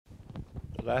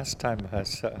last time I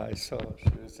saw her, she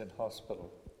was in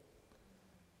hospital.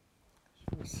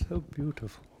 She was so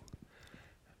beautiful,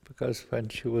 because when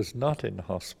she was not in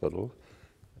hospital,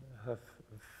 her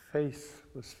face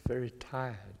was very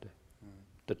tired,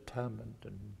 determined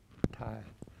and tired.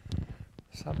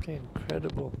 Something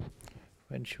incredible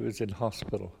when she was in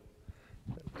hospital,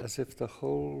 as if the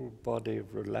whole body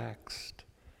relaxed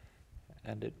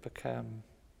and it became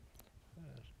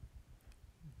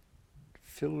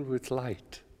filled with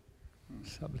light.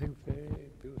 Something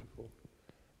very beautiful.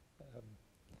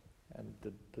 And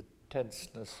the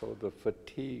tenseness or the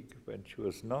fatigue when she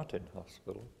was not in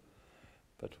hospital,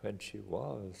 but when she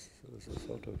was, there was a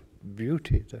sort of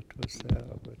beauty that was there,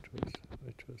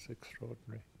 which was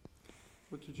extraordinary.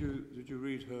 What did you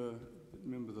read her?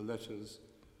 Remember the letters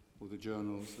or the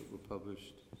journals that were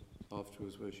published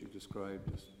afterwards, where she described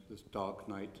this dark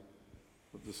night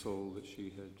of the soul that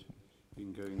she had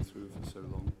been going through for so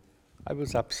long? I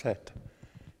was upset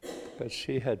because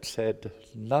she had said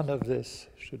none of this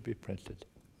should be printed.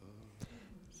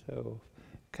 So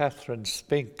Catherine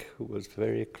Spink, who was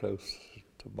very close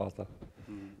to Mother,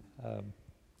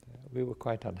 we were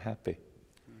quite unhappy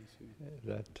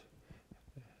that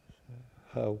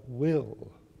her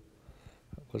will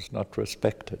was not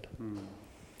respected.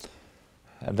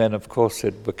 And then, of course,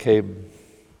 it became,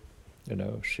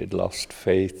 she'd lost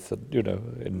faith,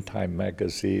 in Time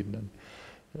magazine.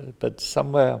 But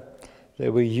somewhere they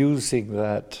were using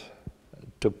that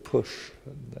to push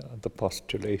the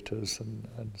postulators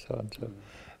and so on. So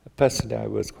personally, I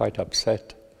was quite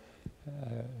upset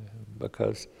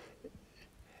because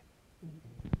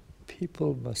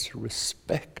people must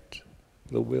respect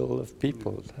the will of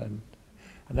people, and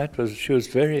she was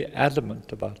very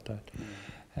adamant about that.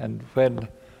 And when,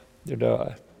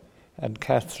 and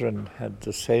Catherine had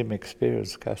the same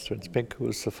experience. Catherine Spink, who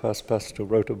was the first person who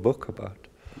wrote a book about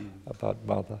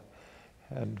Mother,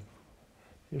 and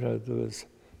there was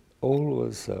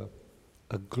always a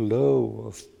glow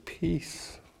of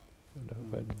peace,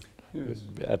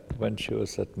 when she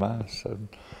was at Mass,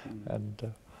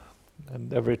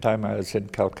 and every time I was in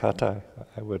Calcutta,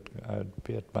 I'd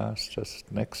be at Mass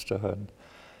just next to her,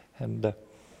 and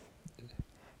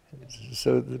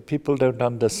so the people don't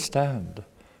understand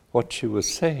what she was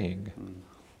saying,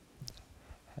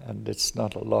 and it's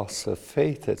not a loss of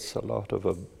faith; it's a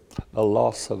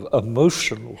loss of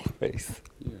emotional faith.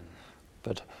 Yeah.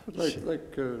 But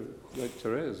like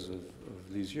Therese of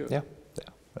Lisieux. Yeah.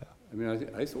 I mean,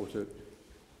 I thought it.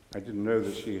 I didn't know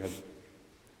that she had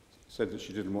said that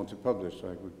she didn't want to publish.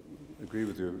 I would agree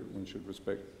with you, one should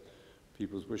respect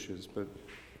people's wishes, but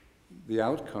the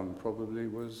outcome probably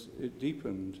was it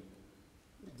deepened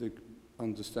the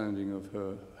understanding of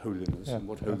her holiness and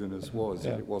what holiness was.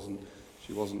 Yeah.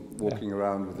 She wasn't walking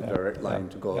around with a direct line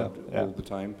to God all the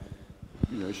time.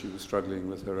 She was struggling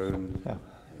with her own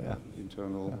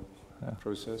internal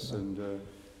process, and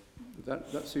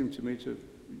that seemed to me to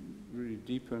really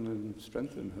deepen and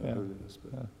strengthen her holiness.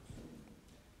 But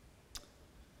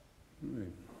anyway.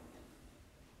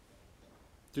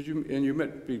 You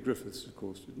met B. Griffiths, of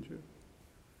course, didn't you?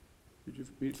 Did you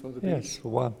meet Father B? Yes,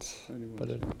 once. Only once, But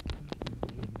yeah.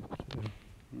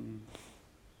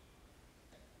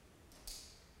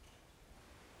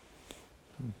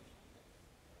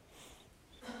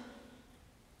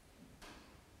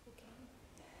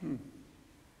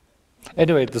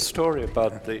 Anyway, the story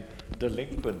about the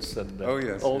delinquents and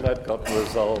all that got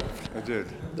resolved. I did.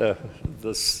 The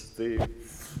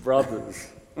brothers,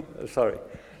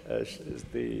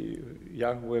 the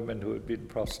young women who had been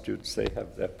prostitutes, they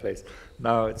have their place.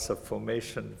 Now it's a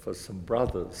formation for some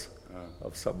brothers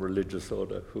of some religious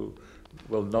order who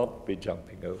will not be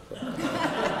jumping over.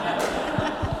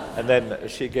 And then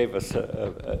she gave us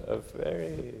a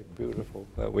very beautiful,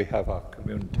 we have our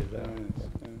community there.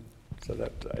 So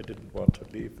that I didn't want to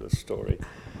leave the story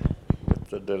with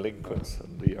the delinquents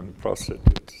and the young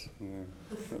prostitutes. Yeah.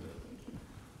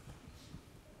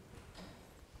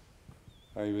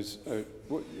 I was,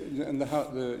 and the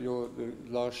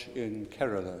L'Arche in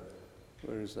Kerala,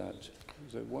 where is that?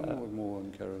 Is there one or more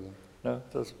in Kerala? No,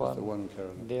 there's one. The one in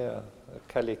Kerala. Near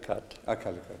Calicut.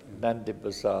 Calicut. Yeah. Nandi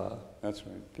Bazaar. That's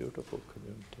right. Beautiful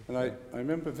community. And I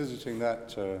remember visiting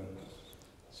that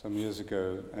some years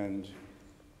ago, and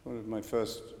one of my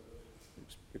first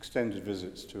extended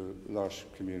visits to L'Arche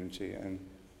community,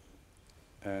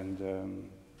 and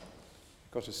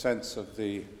got a sense of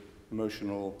the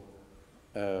emotional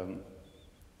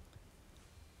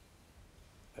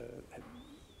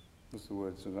what's the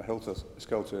word? Sort of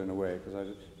helter-skelter in a way,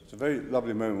 because it's a very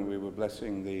lovely moment. We were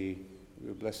blessing the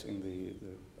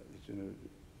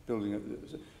building,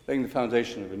 laying the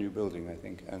foundation of a new building, I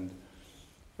think, and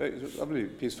it was a lovely,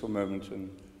 peaceful moment, and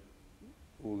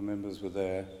all the members were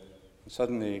there. And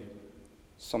suddenly,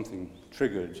 something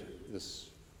triggered this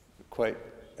quite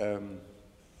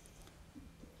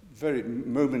very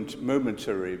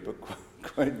momentary but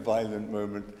quite violent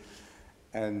moment,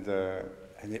 and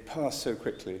it passed so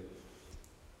quickly.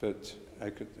 But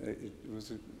it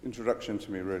was an introduction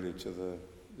to me really to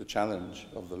the challenge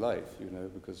of the life,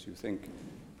 because you think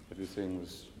everything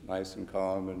was nice and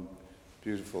calm and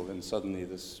beautiful, and suddenly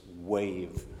this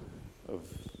wave of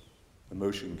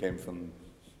emotion came from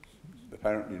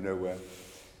apparently nowhere.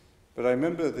 But I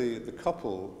remember the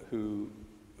couple who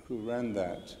ran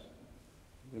that.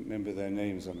 I don't remember their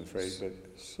names, I'm afraid,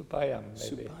 but Subayam,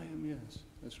 maybe. Subayam, yes,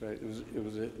 that's right. It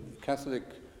was a Catholic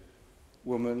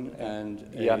woman and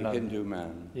a Yanan. Hindu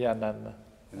man. Yanan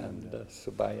and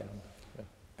Subayam. Yeah.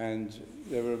 And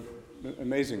they were an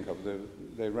amazing couple.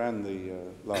 They ran the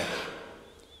life,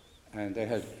 and they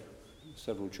had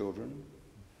several children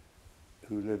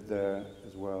who lived there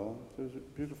as well. It was a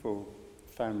beautiful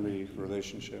family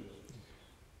relationship.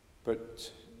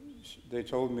 But they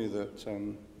told me that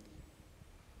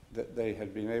that they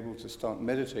had been able to start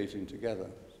meditating together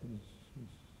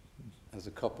as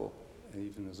a couple,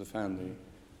 even as a family.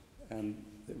 And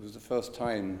it was the first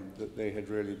time that they had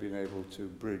really been able to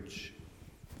bridge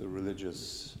the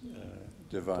religious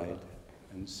divide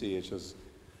and see it as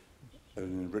an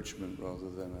enrichment rather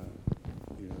than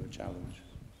a challenge.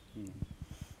 Mm.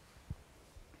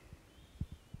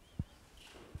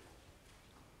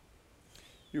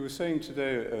 You were saying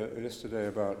yesterday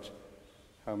about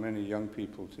how many young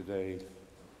people today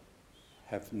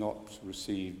have not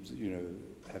received,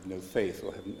 have no faith,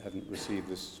 or haven't received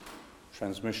this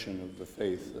transmission of the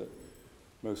faith that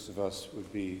most of us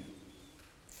would be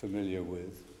familiar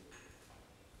with.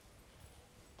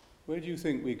 Where do you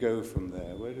think we go from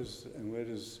there? Where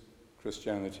does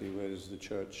Christianity, where does the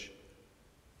church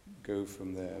go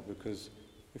from there? Because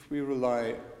if we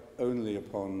rely only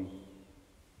upon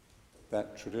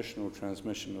that traditional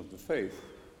transmission of the faith,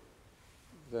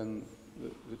 then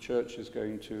the church is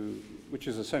going to, which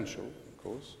is essential, of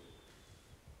course,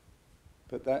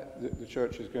 but the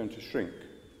church is going to shrink.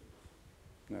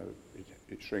 Now,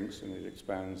 it shrinks and it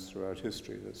expands throughout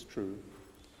history, that's true.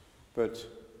 But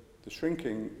the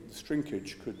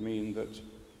shrinkage could mean that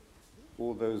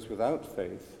all those without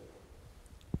faith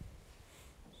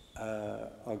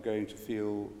are going to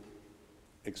feel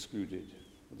excluded.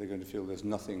 They're going to feel there's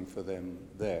nothing for them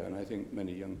there. And I think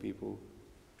many young people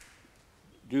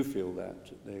do feel that.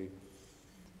 They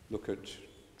look at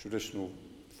traditional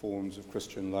forms of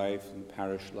Christian life and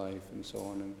parish life and so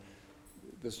on, and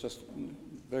there's just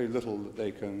very little that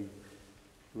they can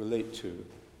relate to.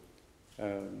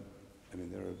 There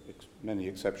are many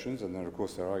exceptions, and then of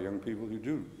course there are young people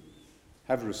who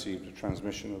have received a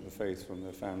transmission of the faith from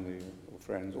their family or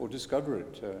friends, or discover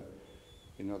it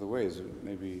in other ways,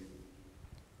 maybe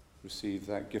receive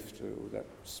that gift or that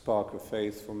spark of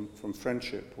faith from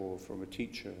friendship or from a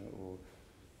teacher or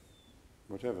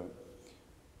whatever.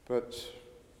 But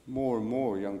more and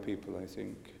more young people, I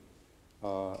think,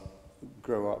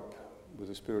 grow up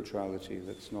with a spirituality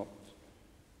that's not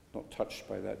touched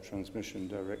by that transmission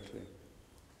directly.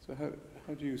 So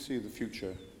how do you see the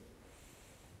future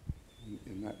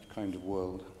in that kind of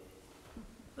world?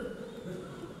 Good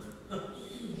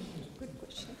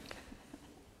question.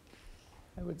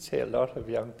 I would say a lot of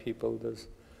young people, there's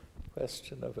a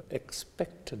question of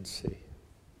expectancy.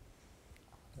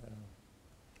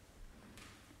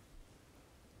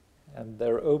 And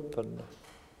they're open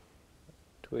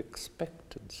to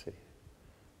expectancy.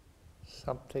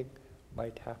 Something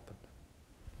might happen.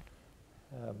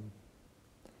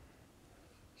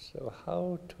 So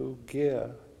how to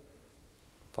gear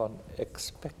upon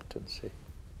expectancy?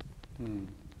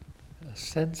 A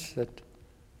sense that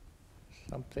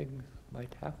something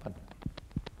might happen.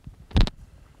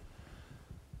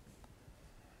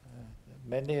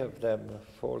 Many of them are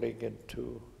falling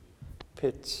into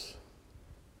pits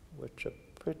which are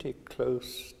pretty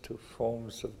close to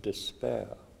forms of despair.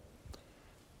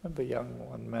 I remember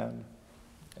one man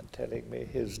telling me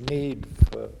his need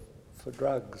for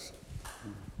drugs.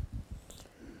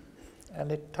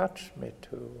 And it touched me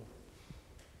to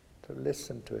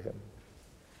listen to him.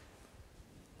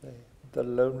 The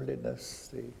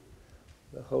loneliness,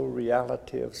 the whole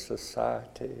reality of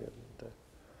society, and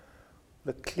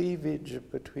the cleavage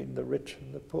between the rich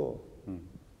and the poor.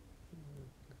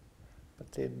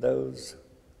 But in those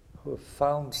who have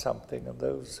found something and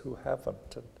those who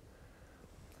haven't. And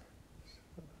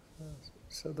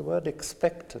so the word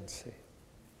expectancy.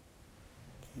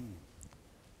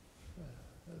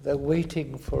 They're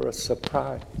waiting for a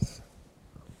surprise.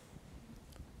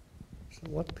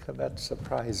 So what can that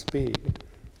surprise be?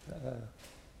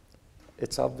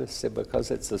 It's obviously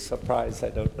because it's a surprise I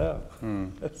don't know.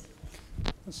 I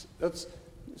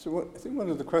think one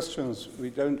of the questions we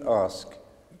don't ask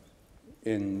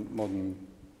in modern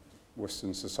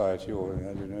Western society, or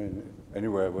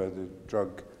anywhere where the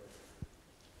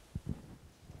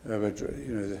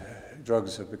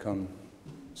drugs have become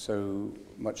so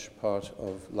much part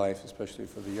of life, especially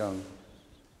for the young,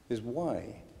 is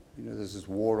why. There's this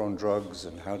war on drugs,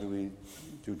 and how do we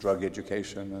do drug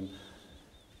education?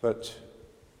 But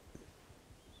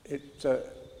it's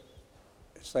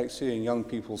like seeing young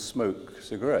people smoke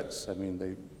cigarettes. I mean,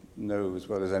 they know as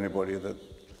well as anybody that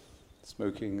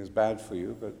smoking is bad for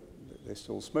you, but they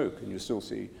still smoke, and you still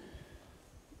see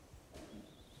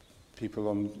people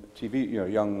on TV,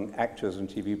 young actors on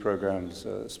TV programs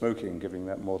smoking, giving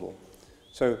that model.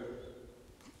 So,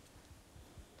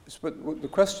 but the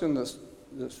question that's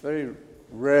very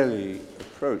rarely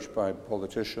approached by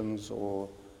politicians or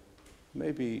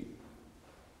maybe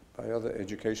by other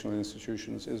educational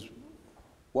institutions is,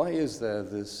 why is there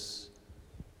this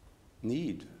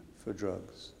need for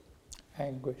drugs?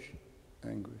 Anguish.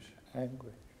 Anguish.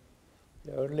 Anguish.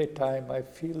 The only time I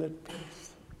feel at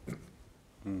peace.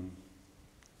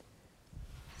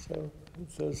 So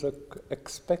there's an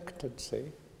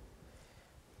expectancy.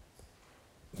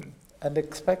 And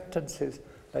expectancies,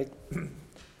 like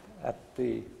at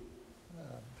the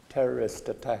terrorist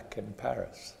attack in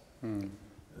Paris,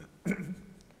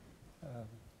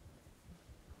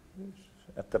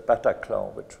 at the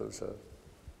Bataclan, which was a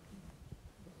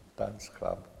dance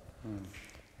club.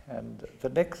 And the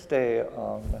next day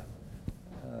on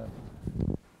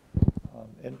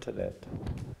internet,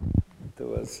 there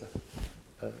was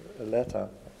a letter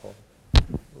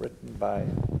written by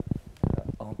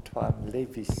Antoine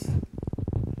Lévis,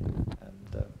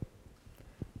 and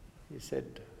he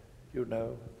said,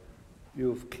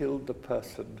 you've killed the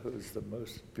person who's the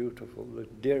most beautiful, the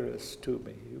dearest to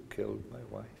me. You killed my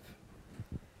wife.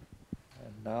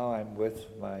 And now I'm with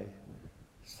my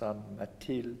son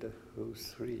Mathilde, who's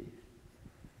 3.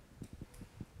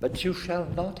 But you shall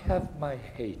not have my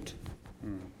hate.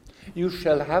 You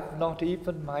shall have not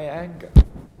even my anger.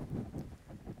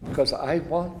 Because I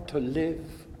want to live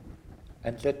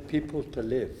and let people to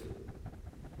live.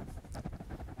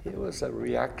 It was a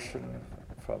reaction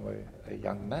from a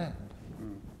young man.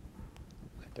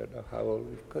 I don't know how old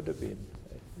he could have been,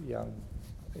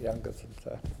 younger than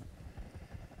that.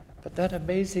 But that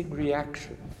amazing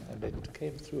reaction, and it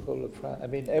came through whole of France. I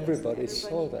mean, everybody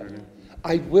saw that.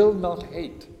 I will not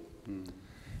hate.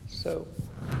 So,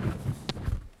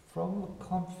 from the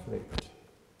conflict,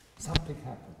 something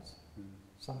happens.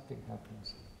 Something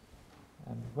happens.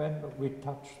 And when we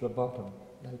touch the bottom,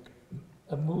 like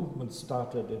a movement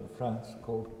started in France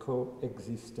called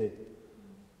Coexister.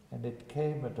 And it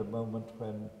came at a moment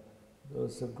when there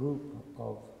was a group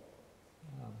of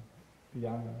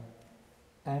young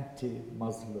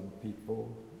anti-Muslim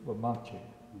people were marching.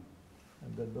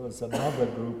 And then there was another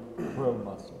group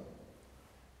pro-Muslim.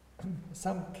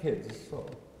 Some kids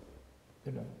thought,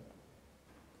 what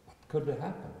could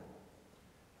happen?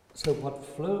 So what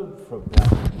flowed from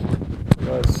that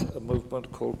was a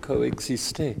movement called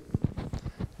Coexister.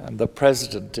 And the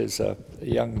president is a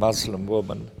young Muslim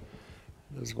woman.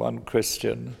 There's one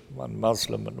Christian, one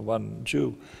Muslim, and one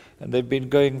Jew. And they've been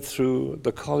going through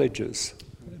the colleges,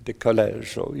 the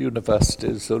collèges, or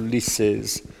universities, or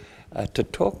lycées, to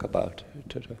talk about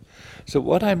it. So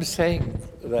what I'm saying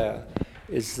there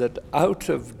is that out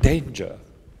of danger,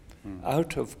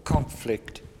 out of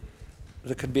conflict,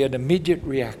 there can be an immediate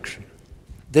reaction.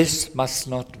 This must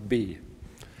not be.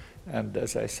 And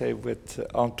as I say with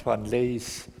Antoine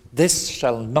Lévis, this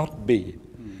shall not be.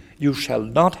 You shall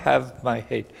not have my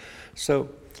hate. So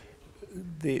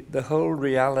the whole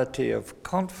reality of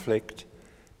conflict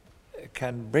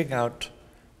can bring out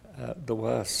the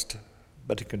worst,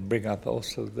 but it can bring up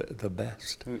also the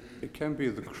best. It can be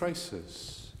the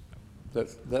crisis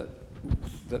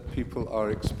that people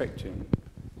are expecting.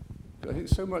 I think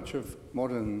so much of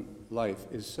modern life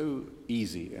is so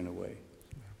easy in a way,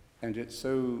 and it's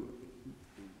so,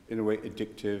 in a way,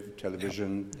 addictive.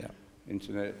 Television,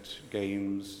 internet,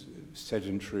 games,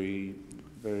 sedentary,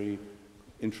 very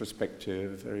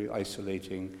introspective, very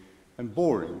isolating, and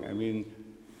boring. I mean,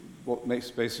 what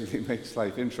basically makes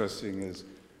life interesting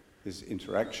is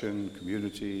interaction,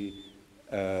 community,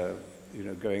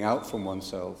 going out from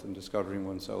oneself and discovering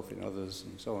oneself in others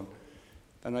and so on.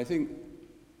 And I think,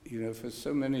 for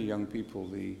so many young people,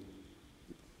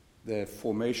 their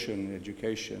formation,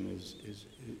 education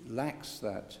it lacks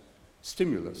that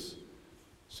stimulus.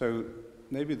 So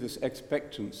maybe this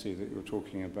expectancy that you're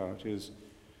talking about is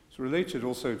related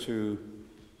also to,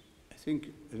 I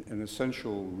think, an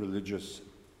essential religious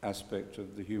aspect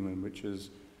of the human, which is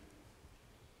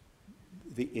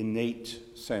the innate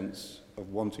sense of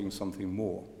wanting something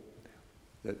more.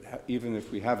 That even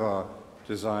if we have our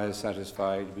desires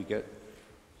satisfied, we get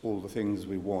all the things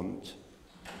we want,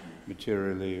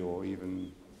 materially or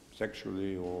even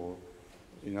sexually or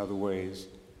in other ways,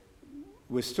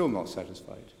 we're still not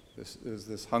satisfied. There's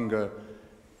this hunger,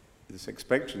 this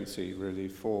expectancy really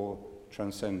for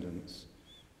transcendence.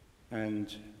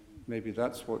 And maybe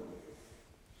that's what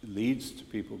leads to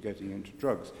people getting into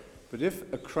drugs. But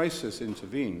if a crisis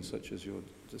intervenes, such as you're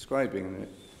describing, and a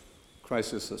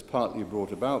crisis that's partly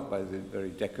brought about by the very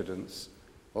decadence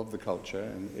of the culture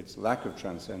and its lack of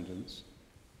transcendence,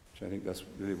 which I think that's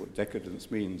really what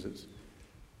decadence means, it's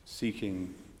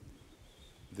seeking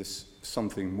this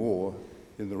something more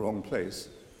in the wrong place,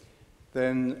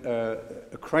 then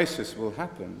a crisis will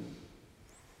happen,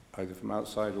 either from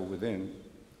outside or within,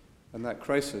 and that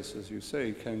crisis, as you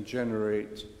say, can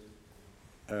generate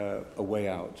a way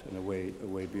out and a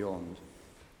way beyond.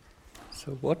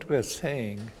 So what we're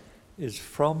saying is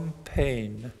from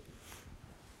pain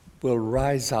will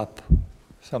rise up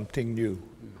something new.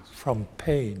 Yes. From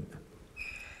pain.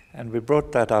 And we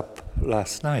brought that up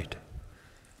last night.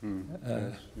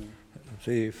 Yes.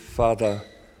 The father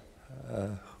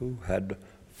who had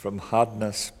from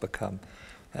hardness become.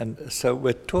 And so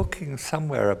we're talking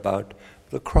somewhere about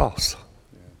the cross.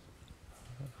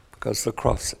 Because the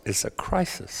cross is a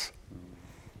crisis.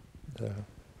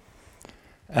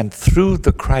 And through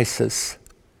the crisis,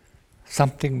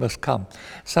 something must come.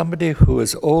 Somebody who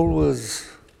is always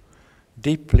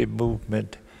deeply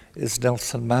moved is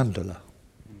Nelson Mandela.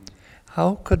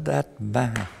 How could that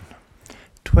man,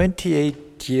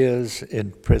 28 years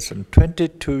in prison,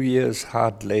 22 years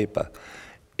hard labor,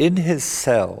 in his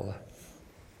cell,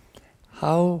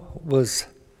 how was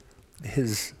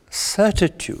his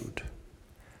certitude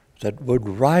that would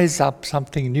rise up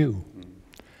something new?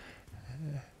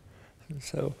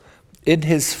 So, in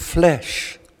his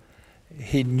flesh,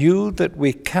 he knew that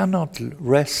we cannot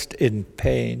rest in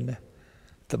pain.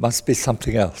 There must be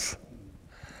something else.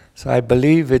 So I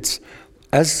believe it's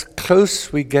as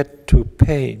close we get to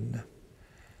pain,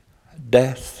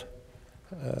 death,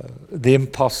 the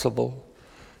impossible,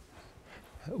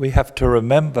 we have to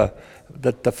remember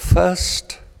that the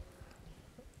first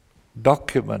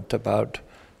document about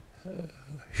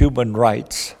human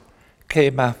rights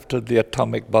came after the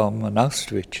atomic bomb in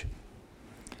Auschwitz.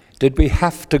 Did we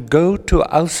have to go to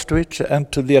Auschwitz and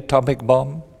to the atomic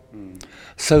bomb?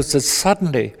 So that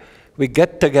suddenly we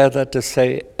get together to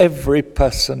say every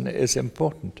person is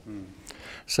important.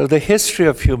 So the history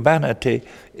of humanity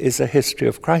is a history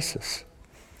of crisis,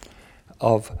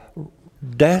 of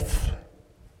death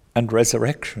and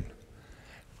resurrection.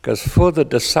 Because for the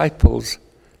disciples,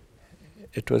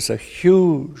 it was a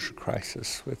huge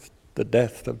crisis with the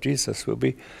death of Jesus. We'll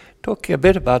be talking a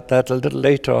bit about that a little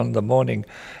later on in the morning,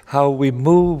 how we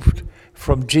moved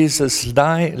from Jesus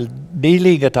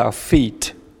kneeling at our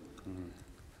feet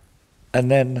and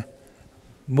then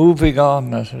moving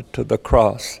on to the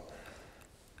cross.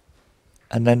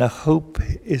 And then a hope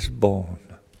is born.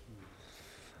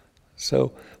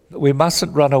 So we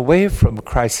mustn't run away from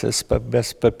crisis, but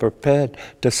must be prepared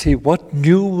to see what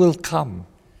new will come.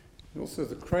 Also,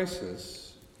 the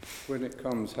crisis, when it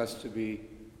comes, has to be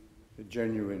a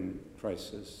genuine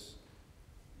crisis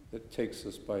that takes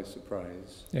us by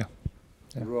surprise,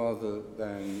 rather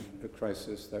than a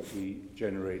crisis that we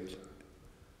generate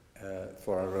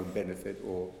for our own benefit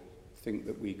or think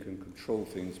that we can control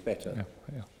things better.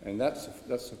 And that's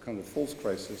a kind of false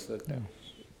crisis that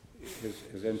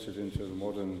has entered into the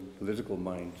modern political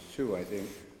mind too, I think,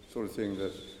 sort of thing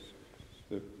that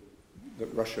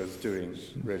Russia is doing,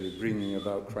 really, bringing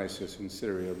about crisis in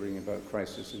Syria, bringing about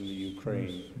crisis in the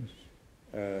Ukraine,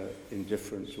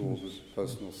 indifferent to all the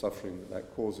personal suffering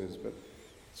that causes, but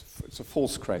it's a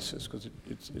false crisis because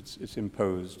it's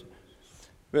imposed.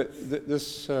 But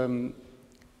this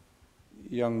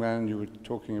young man you were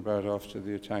talking about after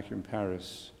the attack in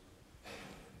Paris,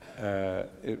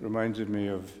 it reminded me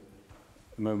of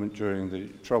a moment during the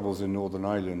Troubles in Northern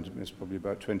Ireland. It's probably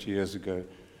about 20 years ago.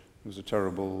 It was a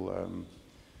terrible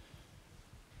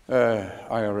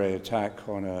IRA attack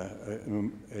on a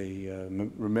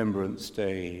Remembrance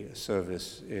Day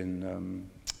service in,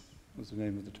 what's the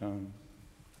name of the town?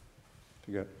 I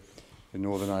forget, in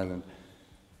Northern Ireland.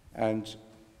 And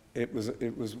it was,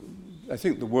 I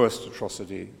think, the worst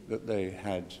atrocity that they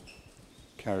had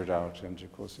carried out, and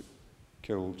of course it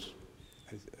killed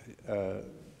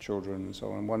children and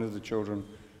so on. One of the children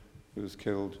who was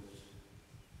killed,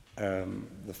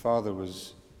 the father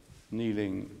was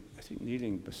kneeling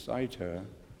beside her,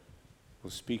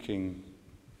 was speaking.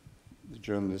 The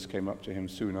journalist came up to him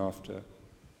soon after,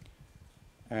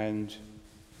 and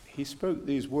he spoke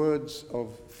these words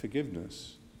of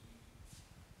forgiveness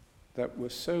that were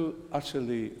so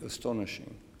utterly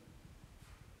astonishing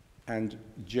and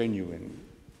genuine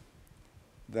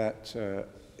that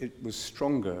it was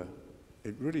stronger.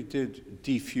 It really did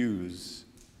defuse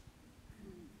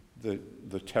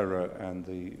the terror and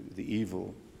the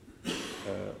evil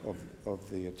of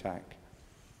the attack.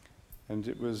 And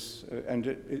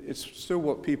it's still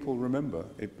what people remember,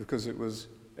 because it was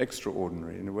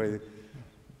extraordinary. In a way,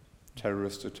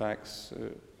 terrorist attacks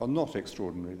are not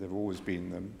extraordinary. They've always been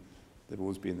them. They've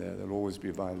always been there. There'll always be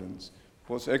violence.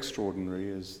 What's extraordinary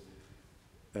is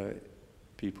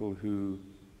people who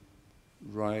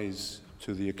rise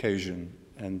to the occasion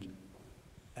and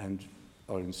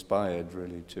are inspired,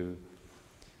 really, to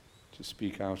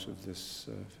speak out of this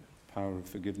power of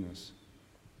forgiveness.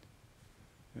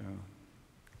 Yeah.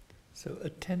 So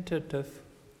attentive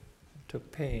to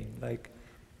pain, like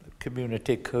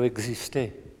community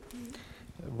coexister.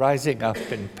 Rising up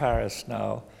in Paris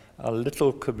now are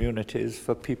little communities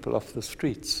for people off the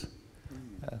streets,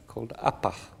 called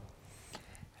APA.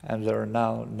 And there are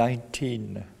now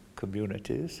 19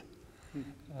 communities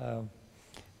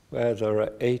where there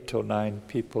are 8 or 9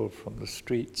 people from the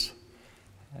streets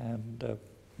and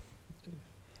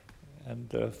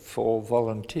 4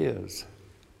 volunteers.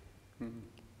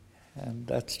 And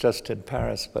that's just in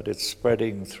Paris, but it's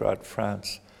spreading throughout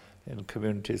France in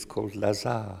communities called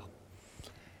Lazare.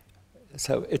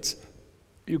 So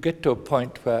you get to a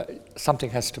point where something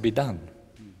has to be done.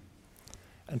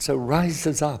 And so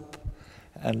rises up,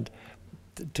 and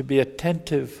to be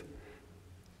attentive,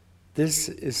 this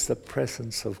is the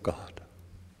presence of God.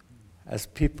 As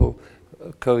people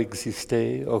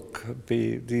coexiste, or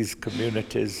be these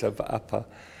communities of Appa,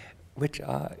 which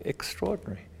are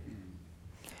extraordinary.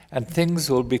 And things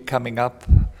will be coming up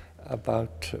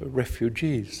about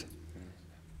refugees,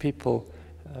 people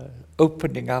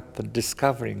opening up and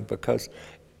discovering, because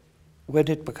when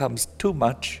it becomes too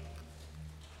much,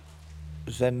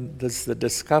 then there's the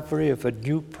discovery of a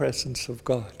new presence of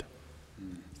God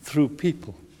through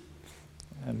people.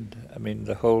 And I mean,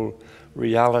 the whole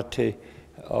reality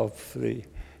of the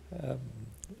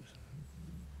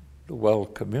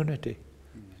world community,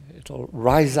 it'll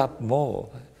rise up more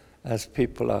as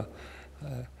people are,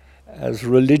 as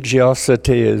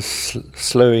religiosity is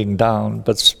slowing down,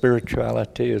 but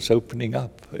spirituality is opening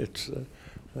up. It's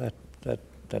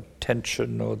that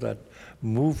tension or that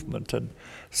movement. And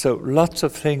so lots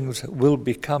of things will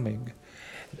be coming.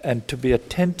 And to be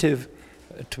attentive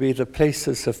to be the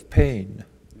places of pain,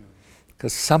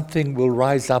 because something will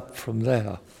rise up from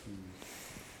there.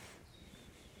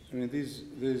 I mean, these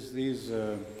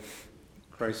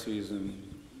crises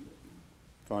and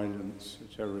violence,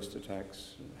 terrorist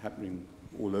attacks happening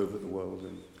all over the world,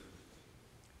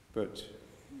 but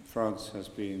France has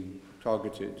been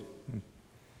targeted,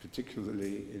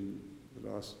 particularly in the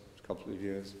last couple of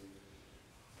years.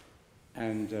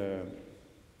 And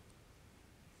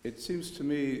it seems to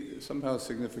me somehow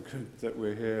significant that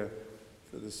we're here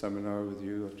for the seminar with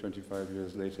you 25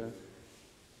 years later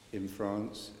in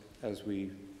France, as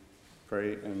we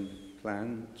pray and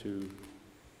plan to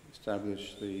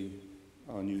establish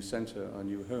our new center, our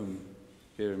new home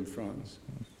here in France.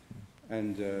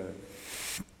 And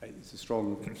it's a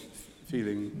strong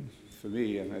feeling for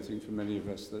me, and I think for many of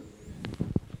us,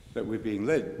 that we're being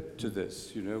led to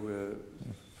this. You know, we're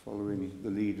following the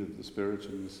lead of the Spirit,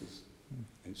 and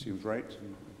it seems right,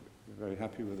 and we're very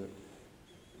happy with it.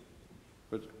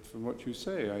 But from what you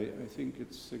say, I think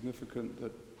it's significant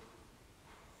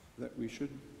that we should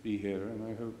be here, and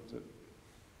I hope that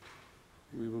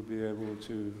we will be able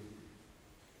to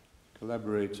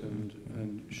collaborate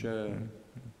and share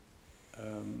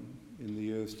in the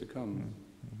years to come.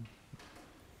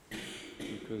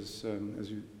 Because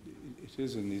it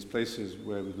is in these places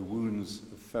where the wounds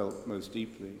are felt most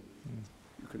deeply,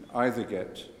 you can either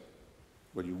get,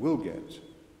 well, you will get,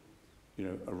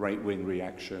 a right-wing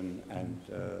reaction and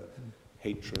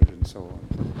hatred and so on.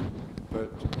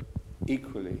 But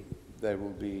equally, there will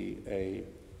be a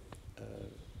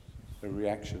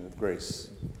reaction of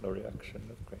grace. A reaction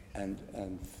of grace. And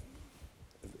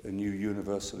a new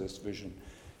universalist vision.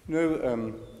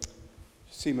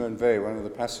 Simone Weil, one of the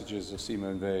passages of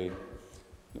Simone Weil,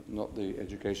 not the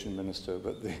education minister,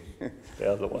 but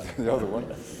the other one. The other one.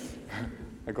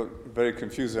 I got very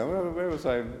confused. Where was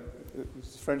I? It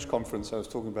was a French conference. I was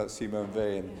talking about Simone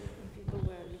Weil, and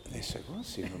they said, "What,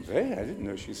 Simone Weil? I didn't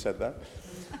know she said that."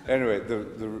 Anyway,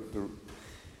 the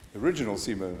original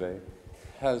Simone Weil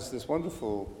has this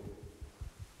wonderful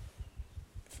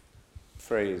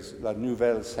phrase, la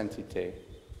nouvelle sainteté.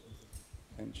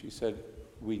 And she said,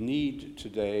 we need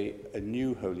today a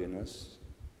new holiness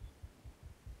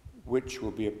which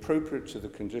will be appropriate to the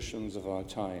conditions of our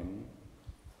time.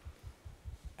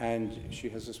 And she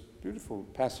has this beautiful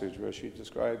passage where she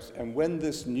describes, and when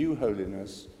this new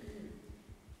holiness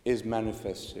is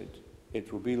manifested,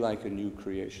 it will be like a new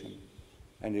creation,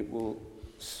 and it will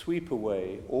sweep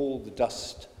away all the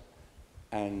dust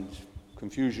and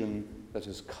confusion that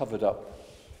has covered up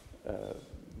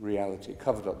reality,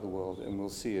 covered up the world, and we'll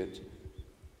see it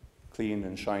clean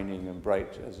and shining and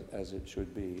bright as it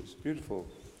should be. It's a beautiful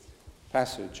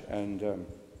passage. And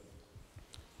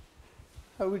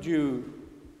how would you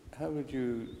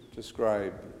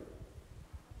describe,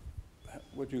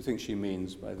 what do you think she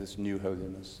means by this new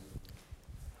holiness?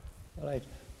 Well,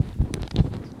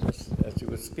 just as you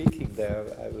were speaking there,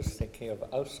 I was thinking of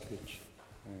Auschwitz.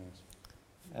 Yes.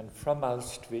 And from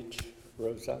Auschwitz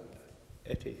rose up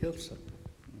Etty Hillesum.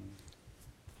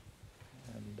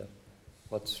 And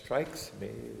what strikes me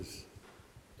is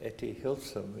Etty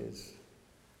Hillesum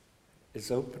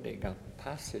is opening up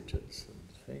passages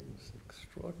and things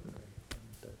extraordinary.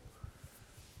 And,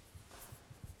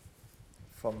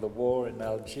 from the war in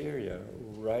Algeria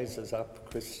rises up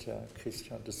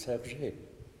Christian de Serget.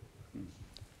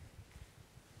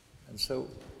 And so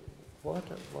what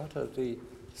are the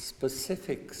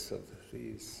specifics of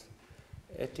these?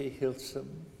 Etty Hillesum,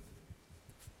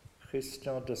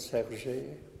 Christian de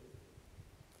Serget.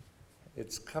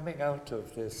 It's coming out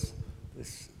of this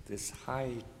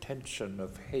high tension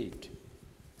of hate,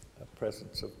 the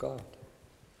presence of God.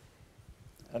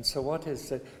 And so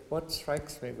what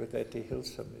strikes me with Etty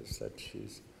Hillesum is that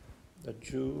she's a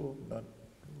Jew, not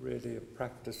really a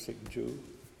practicing Jew,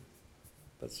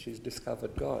 but she's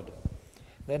discovered God.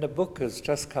 Then a book has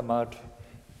just come out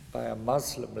by a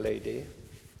Muslim lady,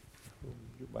 whom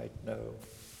you might know.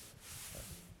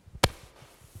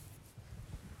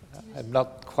 I'm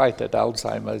not quite at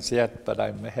Alzheimer's yet, but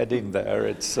I'm heading there.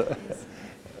 It's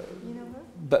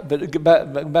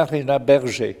Marina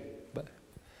Berger.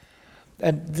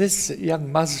 And this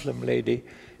young Muslim lady,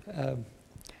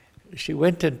 she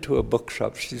went into a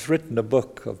bookshop. She's written a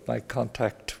book of my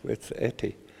contact with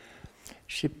Etty.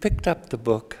 She picked up the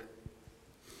book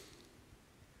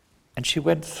and she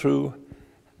went through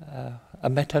a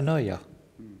metanoia.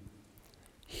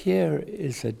 Here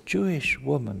is a Jewish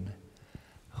woman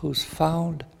who's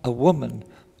found a woman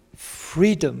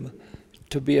freedom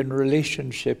to be in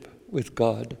relationship with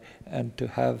God and to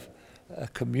have a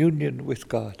communion with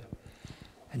God.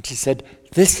 And she said,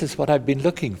 this is what I've been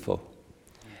looking for.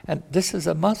 And this is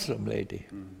a Muslim lady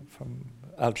from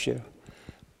Algeria.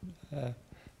 And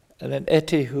then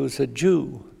Etty, who's a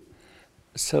Jew.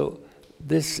 So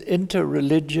this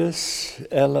interreligious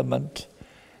element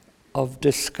of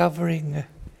discovering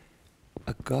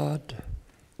a God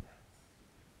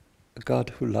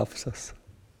who loves us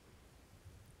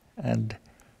and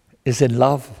is in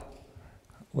love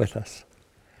with us.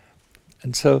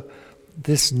 And so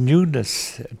this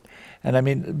newness, and I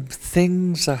mean,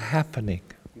 things are happening,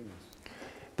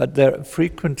 but they're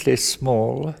frequently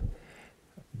small,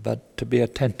 but to be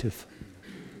attentive,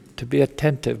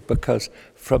 because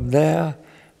from there,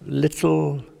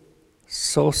 little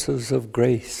sources of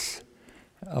grace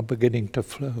are beginning to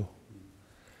flow.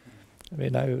 I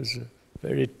mean, I was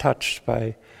very touched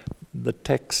by the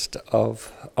text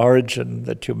of Origen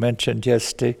that you mentioned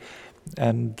yesterday,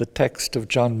 and the text of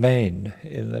John Main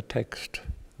in the text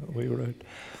we wrote.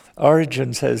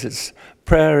 Origen says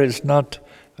prayer is not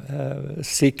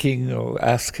seeking or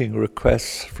asking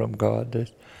requests from God.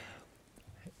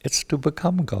 It's to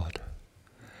become God.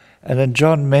 And then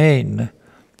John Main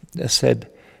said,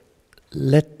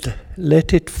 let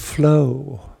it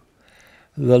flow.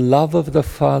 The love of the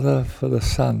Father for the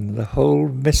Son, the whole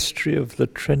mystery of the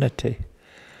Trinity,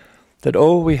 that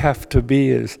all we have to be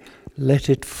is let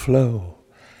it flow.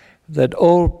 That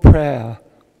all prayer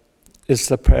is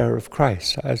the prayer of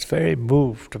Christ. I was very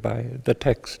moved by the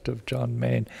text of John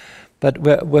Main. But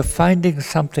we're finding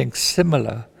something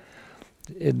similar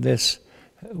in this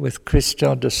with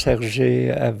Christian de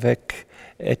Serget avec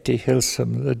Etty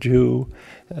Hillesum, the Jew,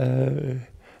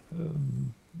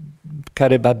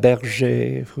 Karima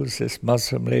Berger, who's this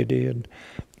Muslim lady,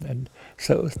 and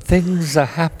so things are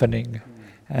happening,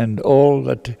 and all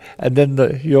that, and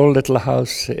then your little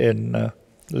house in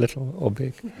little or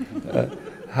big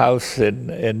house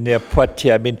in near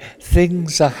Poitiers. I mean,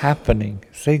 things are happening,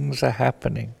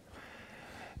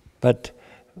 but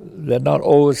they're not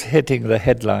always hitting the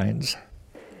headlines.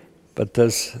 but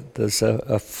there's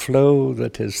a flow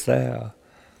that is there.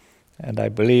 And I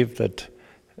believe that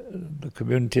the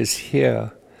communities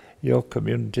here, your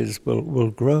communities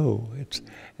will grow.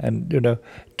 And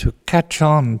to catch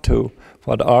on to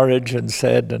what Origen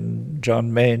said and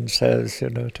John Main says,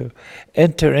 to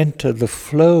enter into the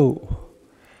flow.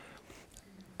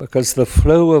 Because the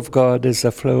flow of God is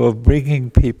a flow of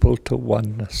bringing people to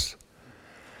oneness.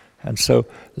 And so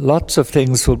lots of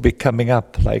things will be coming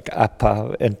up, like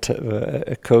APA,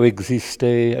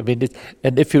 coexiste.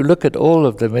 And if you look at all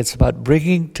of them, it's about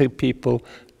bringing people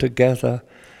together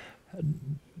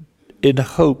in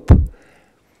hope,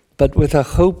 but with a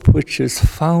hope which is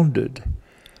founded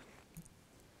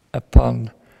upon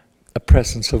a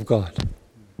presence of God.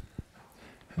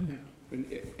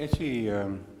 Etty,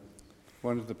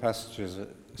 one of the passages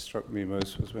that struck me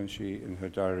most was when she, in her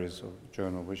diaries or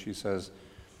journal, where she says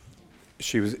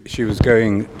she was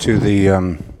going to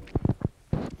the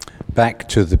back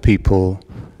to the people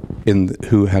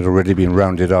who had already been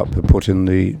rounded up and put in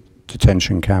the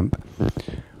detention camp,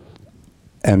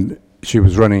 and she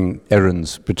was running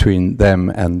errands between them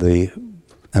and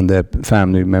their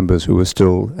family members who were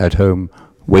still at home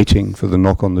waiting for the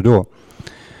knock on the door.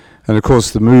 And of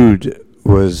course the mood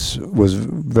was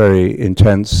very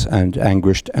intense and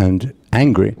anguished and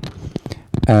angry,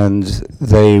 and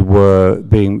they were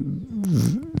being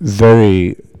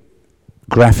very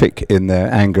graphic in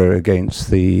their anger against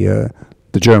the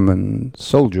German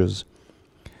soldiers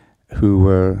who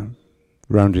were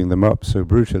rounding them up so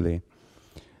brutally,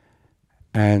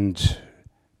 and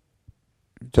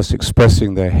just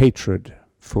expressing their hatred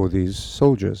for these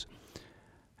soldiers.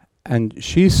 And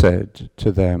she said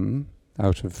to them,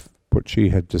 out of what she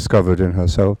had discovered in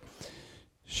herself,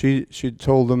 she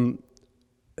told them,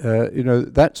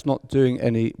 that's not doing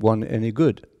anyone any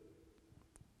good.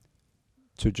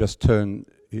 To turn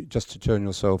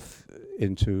yourself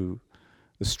into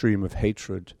the stream of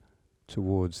hatred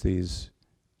towards these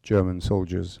German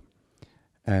soldiers,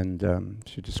 and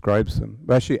she describes them.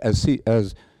 Actually,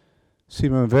 as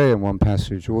Simone Weil in one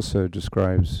passage also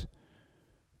describes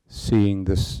seeing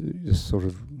this sort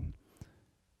of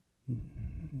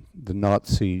the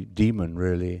Nazi demon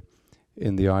really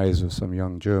in the eyes of some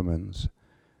young Germans,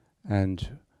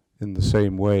 and in the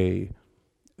same way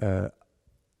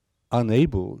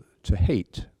unable to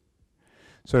hate.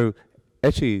 So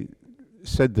Etty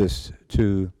said this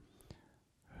to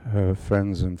her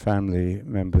friends and family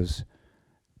members,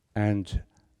 and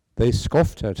they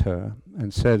scoffed at her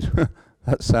and said,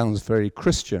 that sounds very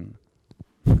Christian.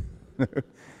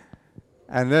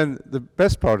 And then the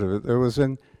best part of it, there was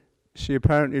she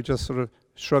apparently just sort of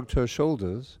shrugged her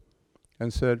shoulders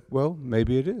and said, well,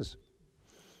 maybe it is.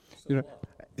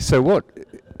 So what?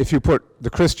 If you put the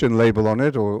Christian label on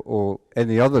it or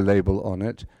any other label on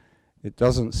it, it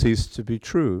doesn't cease to be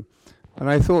true. And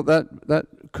I thought that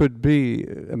could be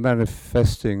a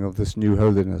manifesting of this new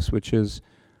holiness, which is,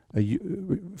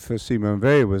 for Simone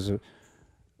Weil,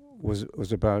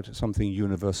 was about something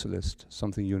universalist,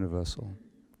 something universal,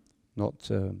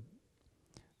 not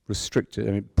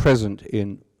restricted. Present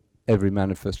in every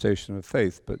manifestation of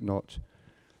faith, but not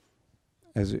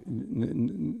as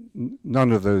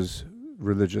none of those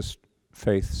religious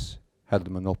faiths had the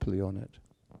monopoly on it.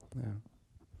 Yeah.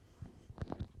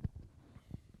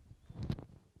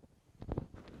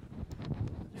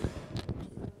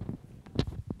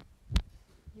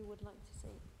 You would like to say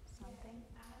something?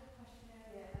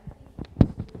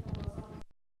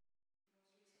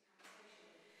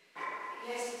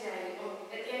 Yesterday,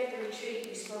 at the end of the retreat,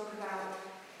 we spoke about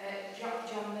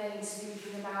John Main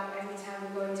speaking about every time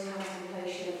we go into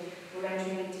contemplation, we're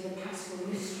entering into the paschal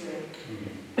mystery.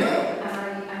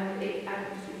 And it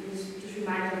was just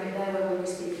reminded of it there when we were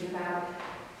speaking about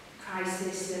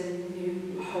crisis and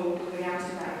new hope coming out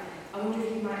of that. I wonder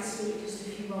if you might speak just a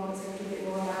few moments a little bit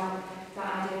more about that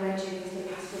idea of entering into the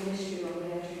paschal mystery when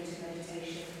we enter into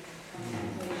meditation,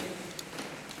 contemplation.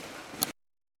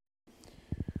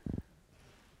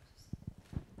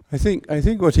 I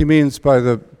think what he means by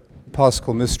the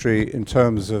Paschal mystery in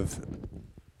terms of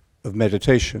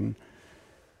meditation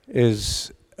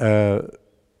is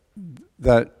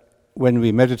that when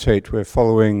we meditate, we're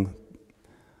following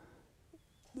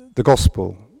the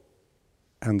gospel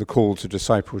and the call to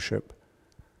discipleship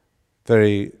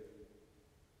very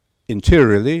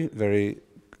interiorly, in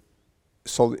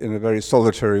a very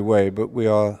solitary way, but we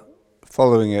are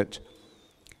following it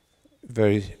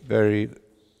very, very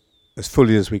as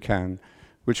fully as we can,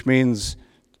 which means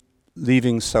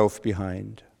leaving self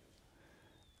behind,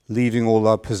 leaving all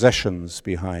our possessions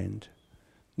behind.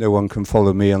 No one can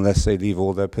follow me unless they leave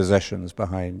all their possessions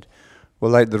behind.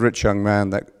 Well, like the rich young man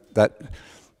that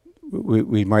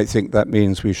we might think that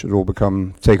means we should all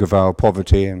take a vow of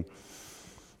poverty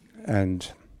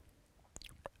and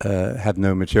have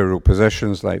no material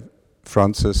possessions like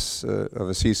Francis of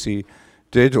Assisi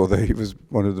did, although he was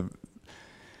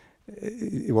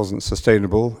it wasn't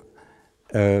sustainable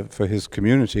for his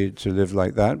community to live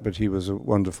like that, but he was a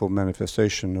wonderful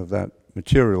manifestation of that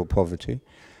material poverty.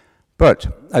 But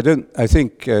I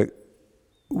think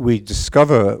we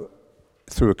discover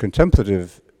through a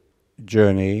contemplative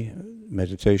journey,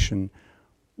 meditation,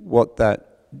 what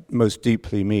that most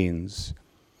deeply means.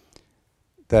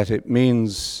 That it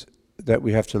means that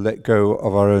we have to let go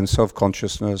of our own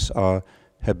self-consciousness, our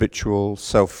habitual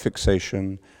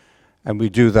self-fixation, and we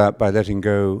do that by letting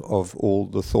go of all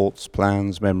the thoughts,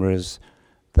 plans, memories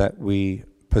that we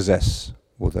possess,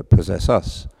 or that possess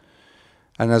us.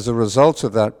 And as a result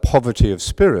of that poverty of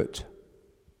spirit,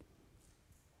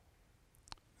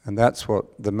 and that's what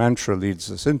the mantra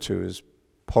leads us into, is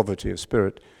poverty of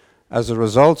spirit. As a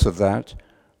result of that,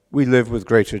 we live with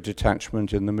greater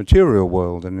detachment in the material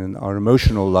world and in our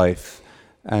emotional life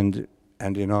and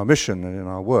in our mission and in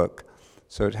our work.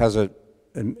 So it has an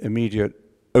immediate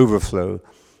overflow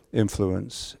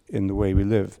influence in the way we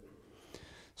live.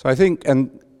 So I think,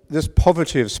 and this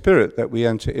poverty of spirit that we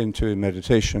enter into in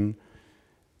meditation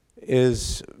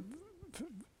is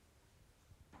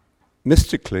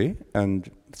mystically and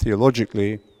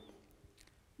theologically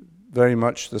very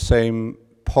much the same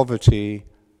poverty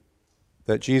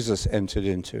that Jesus entered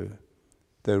into.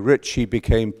 Though rich, he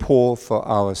became poor for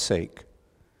our sake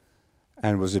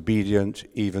and was obedient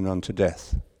even unto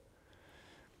death.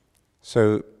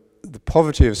 So the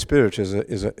poverty of spirit is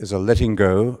a letting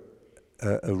go,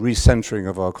 a recentering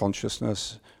of our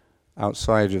consciousness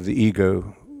outside of the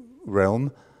ego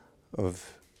realm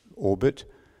of orbit,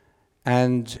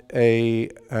 and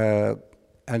an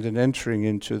entering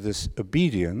into this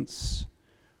obedience,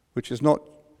 which is not,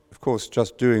 of course,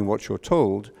 just doing what you're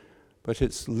told, but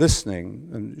it's listening.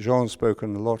 And Jean's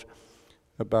spoken a lot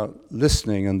about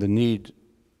listening and the need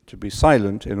to be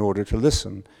silent in order to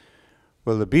listen.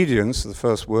 Well, obedience, the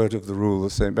first word of the rule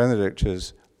of St. Benedict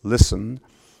is listen,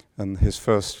 and his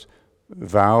first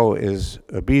vow is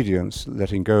obedience,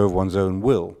 letting go of one's own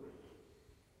will,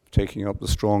 taking up the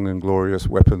strong and glorious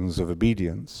weapons of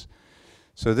obedience.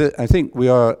 So I think we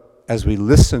are, as we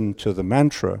listen to the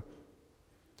mantra,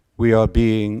 we are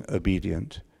being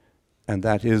obedient, and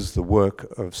that is the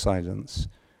work of silence.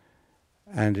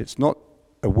 And it's not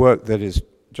a work that is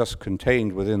just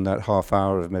contained within that half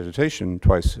hour of meditation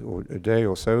twice a day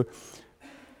or so,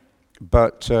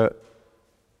 but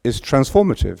is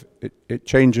transformative. It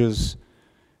changes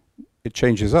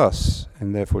us,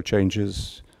 and therefore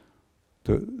changes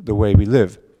the way we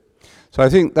live. So I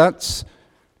think that's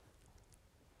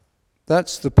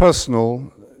the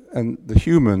personal and the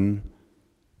human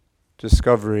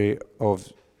discovery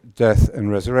of death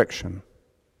and resurrection.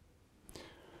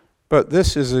 But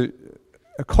this is a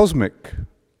cosmic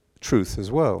truth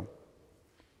as well.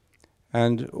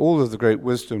 And all of the great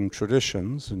wisdom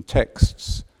traditions and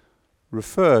texts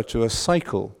refer to a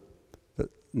cycle, that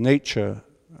nature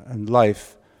and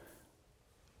life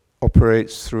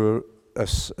operates through a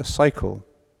cycle,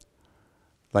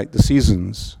 like the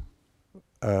seasons.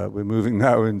 We're moving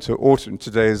now into autumn.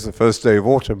 Today is the first day of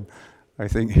autumn, I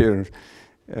think, here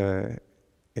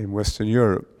in Western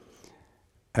Europe.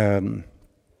 And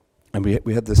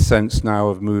we have this sense now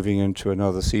of moving into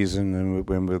another season, and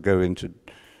when we'll go into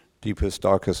deepest,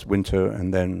 darkest winter,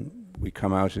 and then we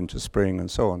come out into spring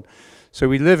and so on. So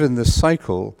we live in this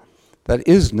cycle that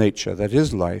is nature, that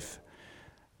is life,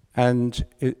 and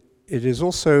it is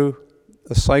also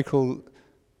a cycle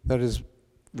that is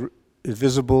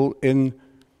visible in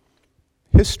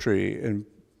history, in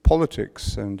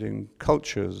politics, and in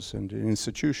cultures, and in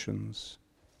institutions.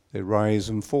 They rise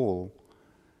and fall.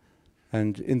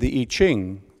 And in the I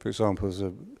Ching, for example, is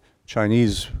a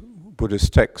Chinese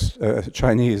Buddhist text,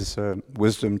 Chinese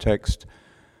wisdom text,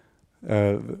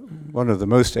 one of the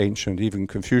most ancient. Even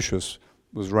Confucius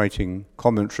was writing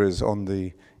commentaries on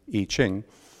the I Ching.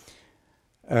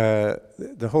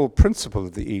 The whole principle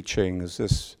of the I Ching is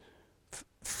this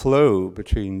flow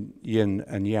between yin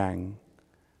and yang,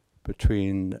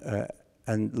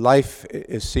 and life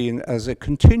is seen as a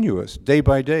continuous, day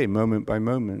by day, moment by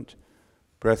moment,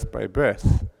 breath by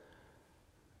breath,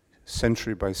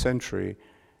 century by century.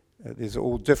 These are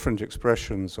all different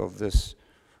expressions of this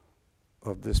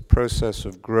process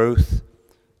of growth,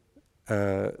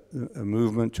 a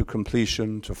movement to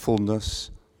completion, to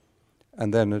fullness,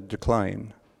 and then a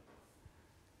decline.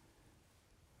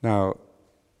 Now,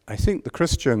 I think the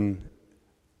Christian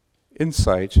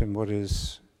insight and what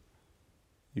is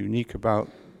unique about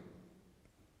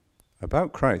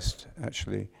about Christ,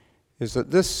 actually, is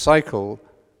that this cycle,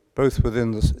 both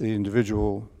within the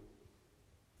individual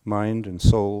mind and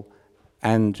soul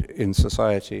and in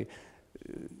society,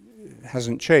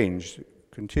 hasn't changed,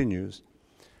 continues.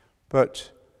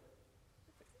 But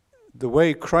the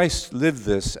way Christ lived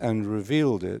this and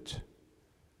revealed it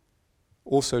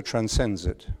also transcends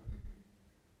it,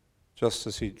 just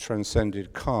as he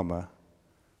transcended karma,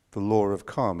 the law of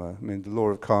karma. I mean, the law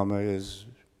of karma is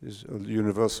a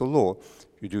universal law.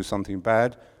 If you do something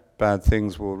bad, bad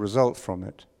things will result from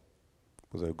it,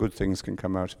 although good things can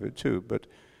come out of it too. But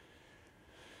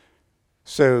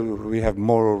so we have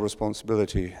moral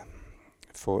responsibility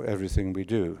for everything we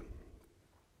do.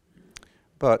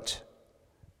 But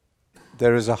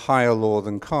there is a higher law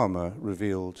than karma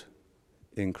revealed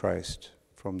in Christ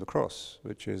from the cross,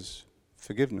 which is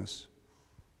forgiveness.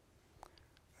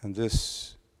 And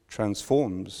this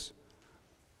transforms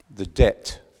the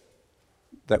debt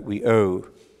that we owe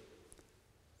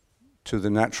to the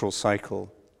natural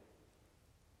cycle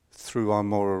through our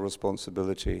moral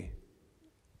responsibility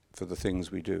for the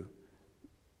things we do.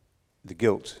 The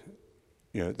guilt,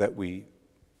 that we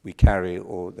carry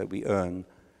or that we earn,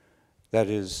 that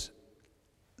is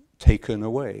taken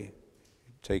away.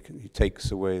 He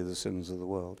takes away the sins of the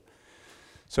world.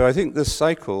 So I think this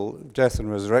cycle, death and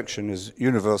resurrection, is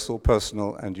universal,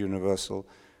 personal and universal.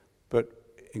 But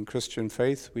in Christian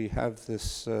faith, we have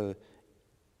this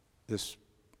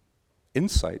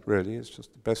insight, really, it's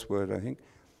just the best word, I think,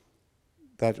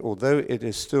 that although it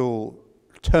is still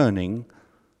turning,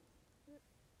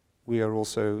 we are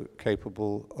also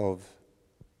capable of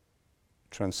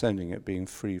transcending it, being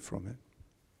free from it.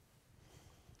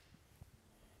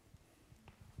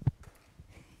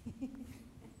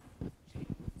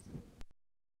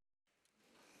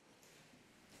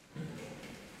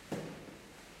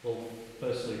 Well,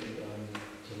 firstly,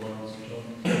 to Laurence and John,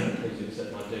 please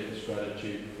accept my deepest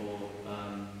gratitude for a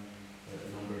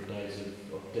number of days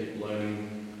of deep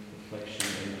learning, reflection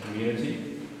and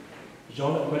community.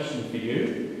 John, a question for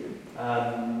you.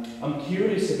 I'm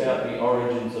curious about the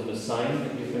origins of a saying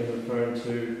that you've been referring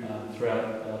to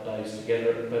throughout our days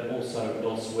together, but also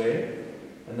elsewhere.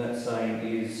 And that saying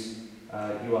is,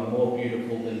 you are more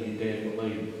beautiful than you dare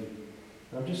believe.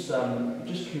 And I'm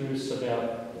just curious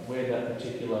about where that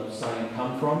particular saying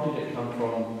come from. Did it come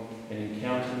from an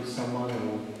encounter with someone,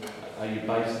 or are you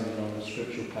basing it on a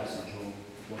scriptural passage, or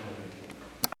what have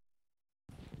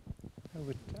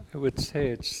you? I would say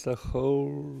it's the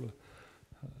whole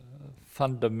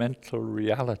fundamental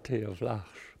reality of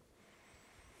L'Arche,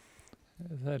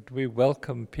 that we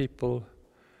welcome people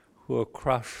who are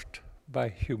crushed by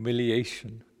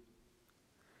humiliation.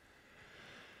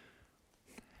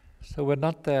 So we're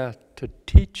not there to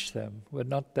teach them, we're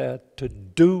not there to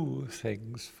do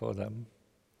things for them,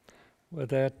 we're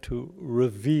there to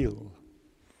reveal.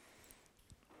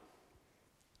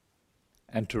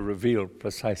 And to reveal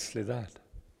precisely that.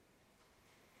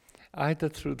 Either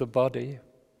through the body,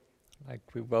 like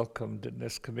we welcomed in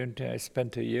this community. I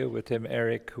spent a year with him,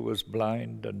 Eric, who was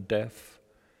blind and deaf,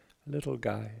 a little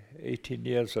guy, 18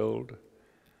 years old,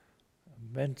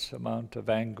 immense amount of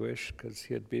anguish because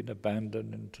he had been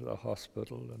abandoned into the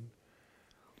hospital. And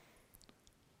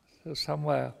so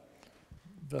somewhere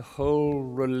the whole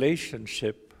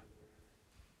relationship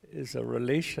is a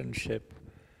relationship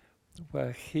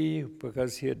where he,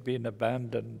 because he had been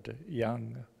abandoned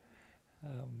young,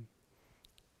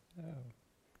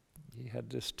 he had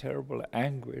this terrible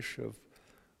anguish of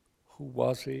who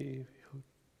was he,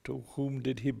 to whom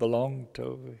did he belong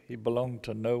to? He belonged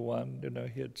to no one.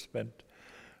 He had spent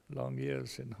long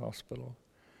years in hospital.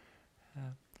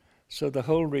 So the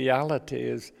whole reality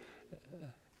is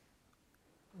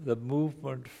the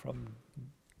movement from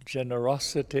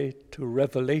generosity to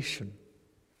revelation.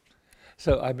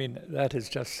 So, that is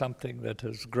just something that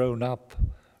has grown up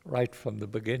right from the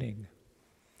beginning,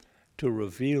 to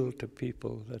reveal to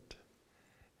people that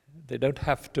they don't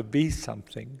have to be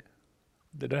something,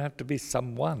 they don't have to be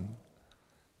someone.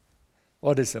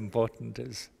 What is important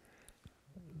is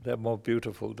they're more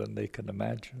beautiful than they can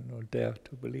imagine or dare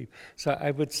to believe. So I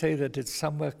would say that it's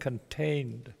somewhere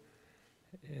contained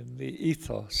in the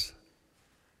ethos.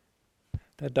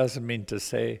 That doesn't mean to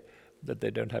say that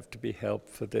they don't have to be helped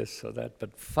for this or that,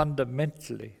 but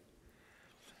fundamentally.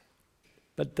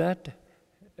 But that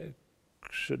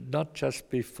should not just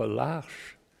be for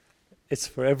L'Arche, it's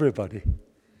for everybody.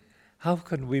 How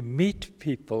can we meet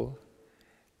people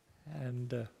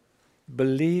and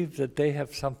believe that they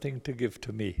have something to give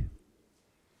to me?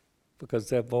 Because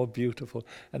they're more beautiful.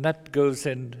 And that goes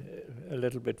in a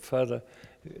little bit further.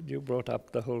 You brought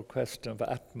up the whole question of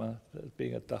Atma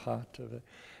being at the heart of it.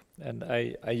 And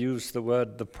I use the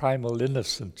word the primal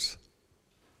innocence.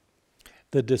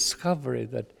 The discovery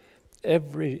that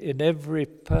in every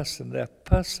person, their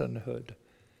personhood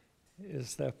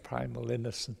is their primal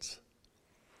innocence.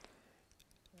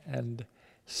 And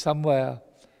somewhere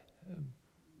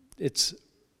it's,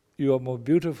 you are more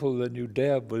beautiful than you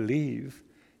dare believe.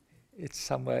 It's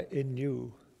somewhere in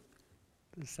you.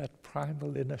 There's that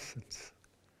primal innocence,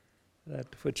 that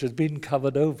which has been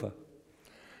covered over.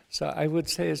 So I would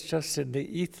say it's just in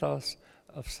the ethos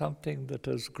of something that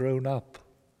has grown up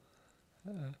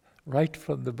right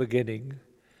from the beginning.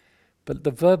 But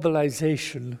the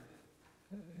verbalization,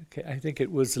 I think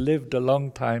it was lived a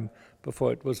long time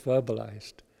before it was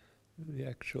verbalized, the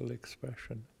actual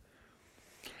expression.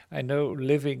 I know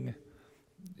living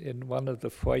in one of the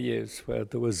foyers where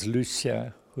there was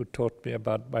Lucien, who taught me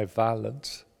about my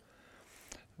violence,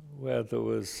 where there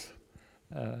was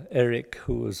Eric,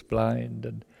 who was blind,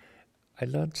 and I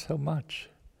learned so much.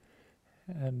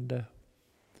 And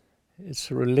it's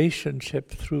a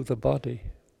relationship through the body,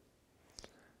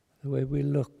 the way we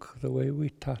look, the way we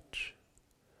touch,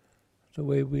 the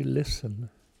way we listen,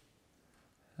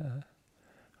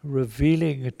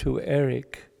 revealing to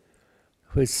Eric,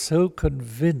 who is so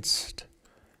convinced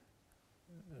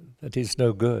that he's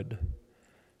no good.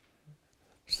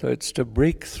 So it's to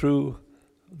break through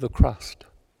the crust.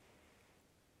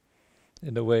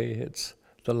 In a way, it's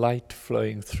the light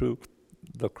flowing through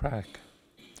the crack.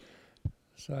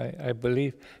 So I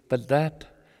believe, but that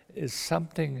is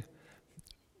something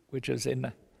which is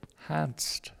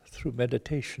enhanced through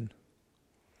meditation.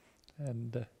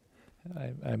 And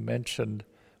I mentioned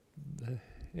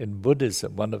in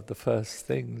Buddhism, one of the first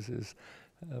things is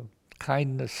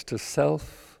kindness to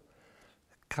self,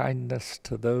 kindness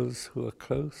to those who are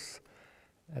close,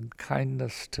 and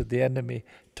kindness to the enemy,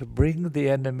 to bring the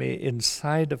enemy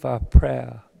inside of our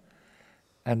prayer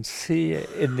and see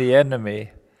in the enemy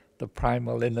the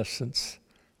primal innocence,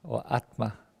 or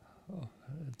Atma, or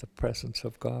the presence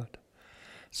of God.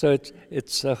 So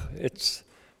it's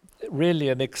really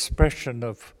an expression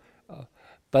of,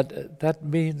 but that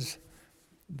means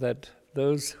that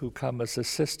those who come as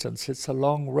assistants, it's a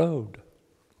long road.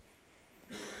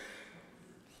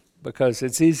 Because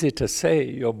it's easy to say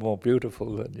you're more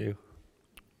beautiful than you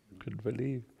could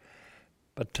believe.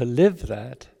 But to live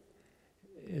that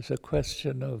is a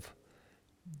question of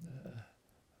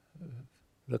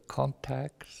the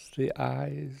contacts, the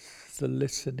eyes, the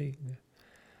listening,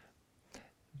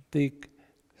 the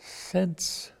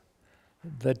sense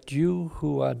that you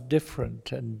who are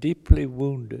different and deeply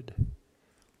wounded,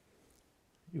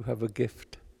 you have a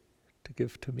gift to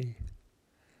give to me.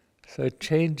 So it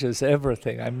changes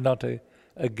everything. I'm not a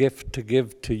gift to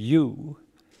give to you.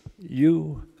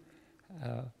 You,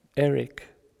 Eric,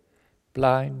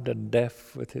 blind and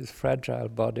deaf with his fragile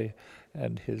body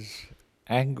and his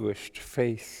anguished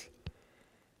face,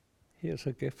 he has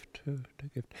a gift to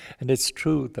give. And it's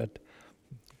true that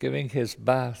giving his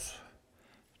bath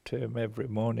to him every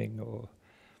morning, or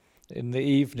in the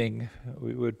evening,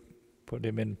 we would put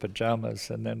him in pajamas,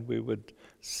 and then we would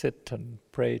sit and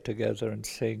pray together and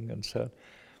sing and so on.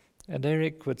 And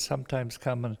Eric would sometimes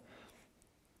come and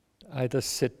either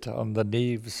sit on the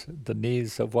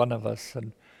knees of one of us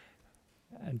and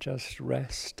just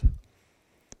rest.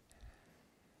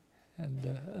 And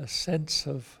a sense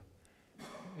of,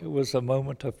 it was a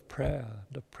moment of prayer,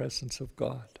 the presence of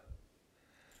God,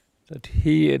 that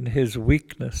he in his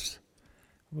weakness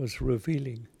was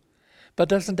revealing. But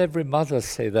doesn't every mother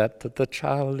say that the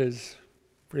child is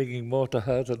bringing more to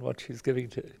her than what she's giving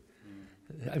to?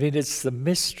 I mean, it's the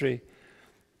mystery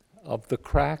of the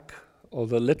crack or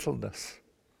the littleness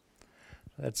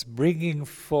that's bringing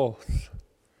forth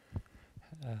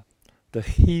the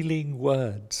healing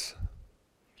words,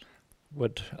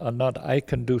 what are not, I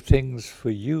can do things for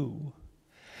you,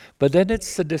 but then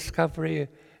it's the discovery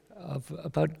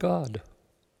about God.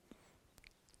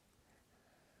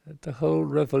 The whole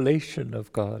revelation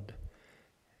of God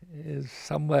is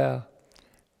somewhere,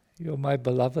 you're my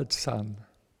beloved Son,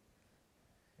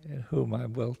 in whom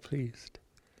I'm well pleased.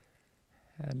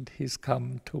 And he's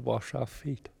come to wash our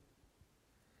feet.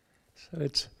 So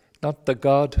it's not the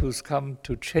God who's come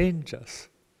to change us,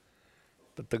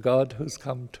 but the God who's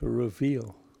come to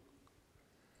reveal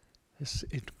this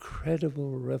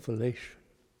incredible revelation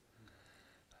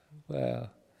where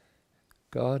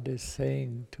God is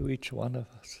saying to each one of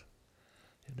us,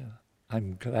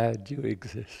 I'm glad you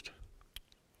exist.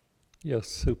 You're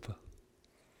super.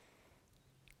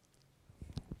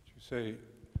 You say,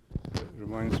 it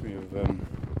reminds me of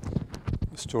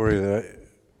a story that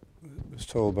was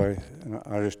told by an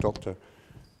Irish doctor.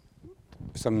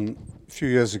 Some few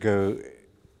years ago,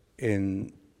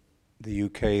 in the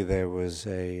UK there was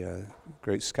a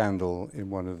great scandal in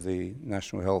one of the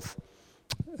national health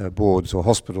boards or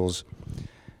hospitals,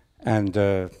 and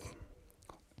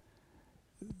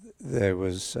there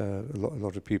was a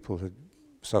lot of people had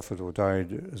suffered or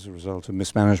died as a result of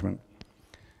mismanagement.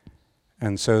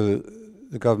 And so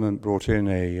the government brought in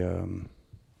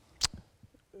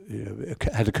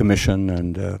had a commission,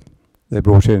 and they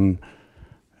brought in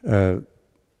an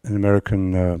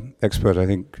American expert, I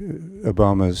think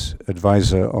Obama's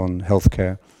advisor on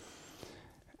healthcare,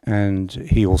 and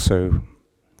he also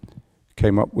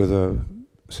came up with a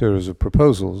series of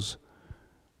proposals,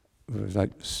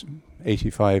 like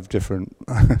 85 different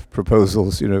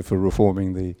proposals, for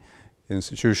reforming the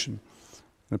institution.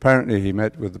 And apparently he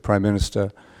met with the Prime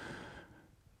Minister,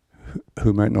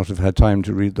 who might not have had time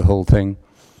to read the whole thing.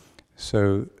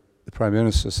 So the Prime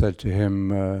Minister said to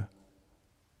him,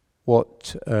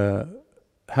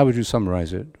 how would you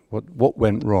summarize it? What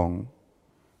went wrong?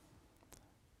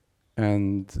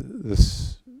 And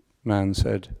this man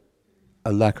said,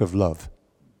 a lack of love.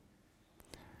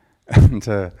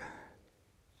 And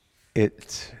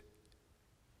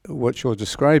what you're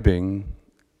describing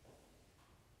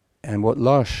and what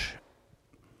L'Arche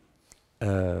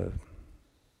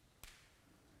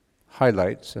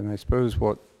highlights, and I suppose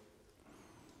what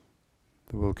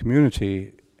the world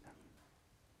community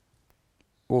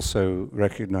also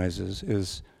recognizes,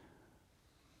 is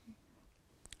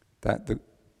that the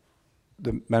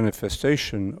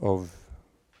manifestation of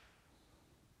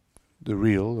the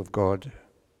real, of God,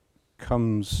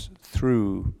 comes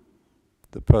through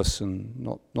the person,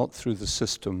 not through the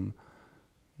system,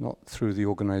 not through the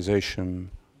organization,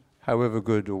 however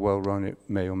good or well run it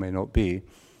may or may not be,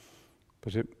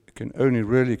 but it can only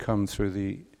really come through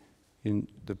the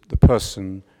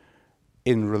person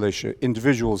in relation,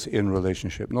 individuals in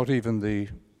relationship, not even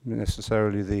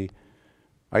necessarily the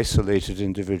isolated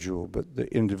individual, but the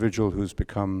individual who's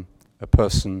become a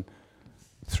person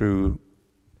through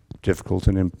difficult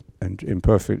and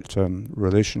imperfect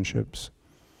relationships.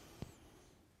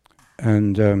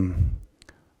 And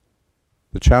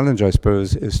the challenge, I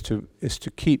suppose, is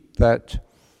to keep that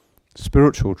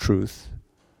spiritual truth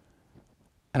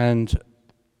and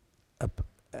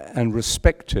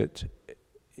respect it,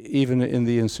 even in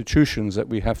the institutions that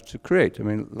we have to create. I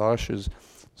mean, L'Arche is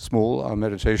small, our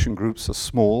meditation groups are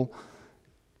small,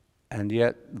 and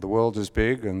yet the world is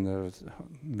big, and there are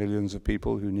millions of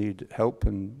people who need help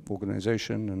and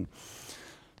organization and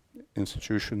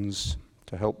institutions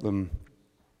to help them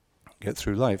get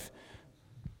through life.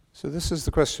 So this is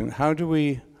the question: how do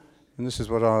we, and this is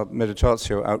what our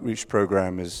Meditatio outreach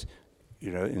program is,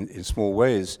 in small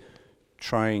ways,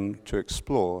 trying to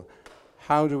explore,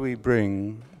 how do we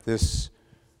bring this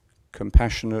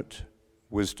compassionate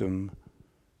wisdom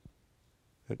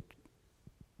that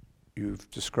you've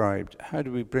described, how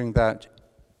do we bring that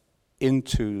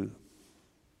into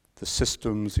the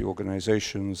systems, the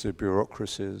organizations, the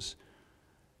bureaucracies,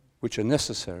 which are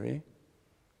necessary?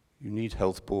 You need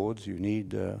health boards, you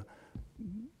need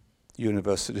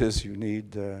universities, you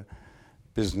need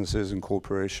businesses and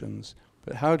corporations.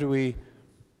 But how do we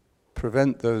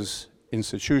prevent those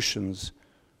institutions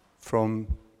from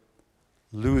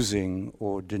losing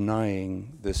or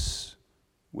denying this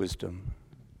wisdom?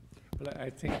 Well, I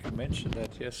think you mentioned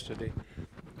that yesterday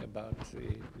about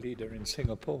the leader in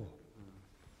Singapore.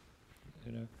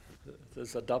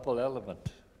 There's a double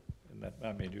element in that.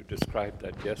 I mean, you described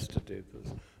that yesterday.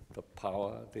 There's the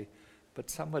power, but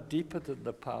somewhat deeper than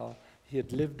the power, he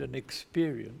had lived an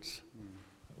experience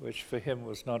which for him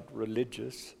was not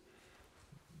religious.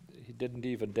 He didn't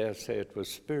even dare say it was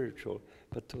spiritual,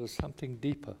 but there was something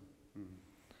deeper.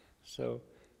 So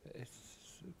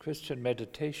Christian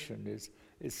meditation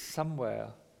is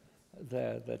somewhere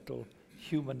there that will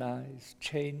humanize,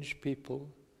 change people,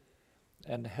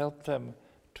 and help them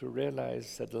to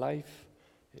realize that life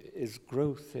is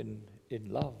growth in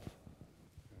love.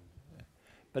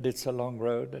 But it's a long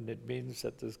road, and it means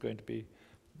that there's going to be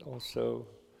also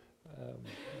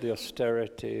the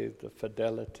austerity, the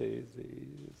fidelity,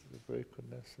 the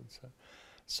brokenness, and so on.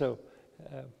 So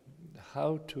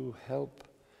how to help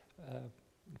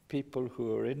people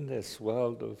who are in this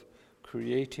world of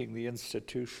creating the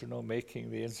institution or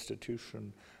making the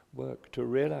institution work, to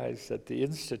realize that the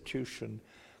institution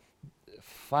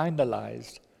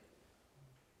finalized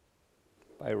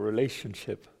by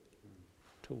relationship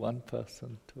to one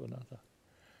person to another,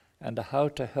 and how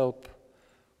to help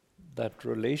that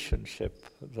relationship,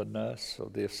 the nurse or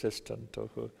the assistant or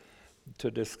who,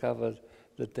 to discover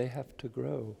that they have to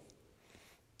grow,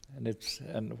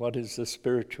 And what is the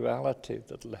spirituality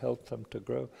that will help them to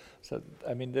grow? So,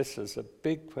 I mean, this is a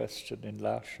big question in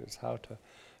L'Arche, is how to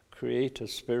create a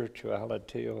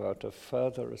spirituality or how to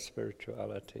further a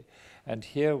spirituality. And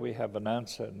here we have an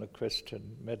answer in the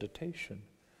Christian meditation,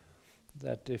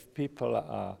 that if people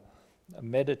are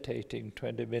meditating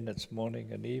 20 minutes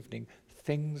morning and evening,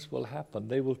 things will happen.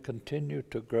 They will continue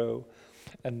to grow.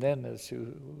 And then, as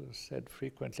you said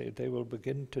frequently, they will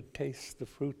begin to taste the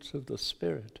fruits of the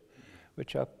Spirit,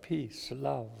 which are peace,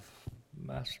 love,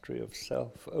 mastery of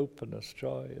self, openness,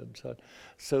 joy, and so on.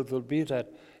 So there'll be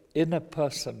that inner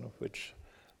person which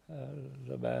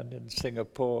the man in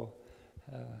Singapore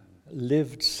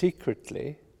lived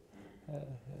secretly,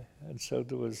 and so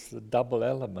there was the double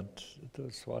element. There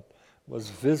was what was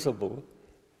visible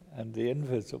and the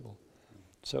invisible.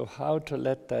 So how to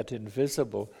let that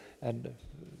invisible, and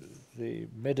the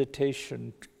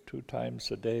meditation 2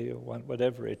 times a day or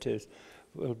whatever it is,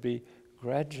 will be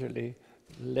gradually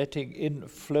letting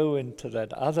flow into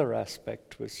that other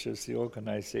aspect, which is the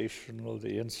organizational,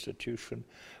 the institution,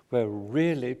 where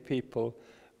really people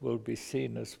will be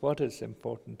seen as what is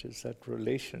important is that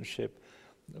relationship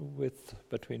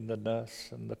between the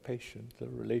nurse and the patient, the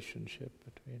relationship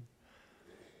between.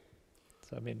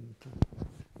 So, I mean.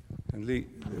 And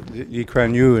Lee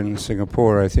Kuan Yew in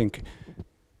Singapore, I think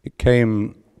it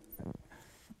came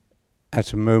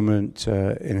at a moment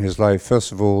in his life.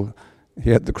 First of all,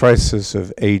 he had the crisis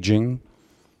of aging,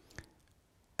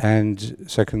 and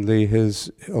secondly,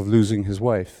 of losing his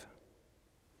wife.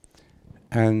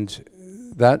 And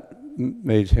that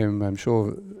made him, I'm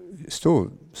sure,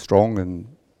 still strong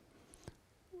and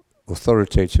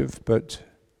authoritative, but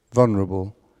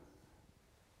vulnerable.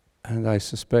 And I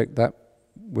suspect that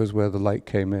was where the light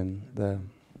came in there.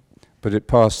 But it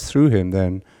passed through him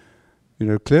then,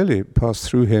 clearly it passed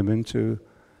through him into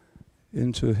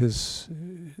his,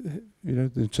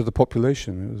 into the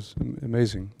population. It was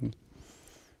amazing.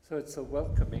 So it's a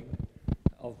welcoming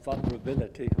of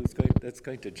vulnerability that's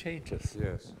going to change us.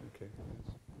 Yes, okay.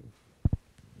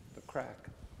 The crack.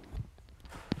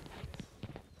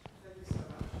 Thank you so much.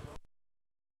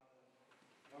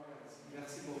 Laurence,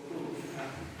 merci beaucoup.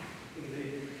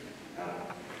 Indeed.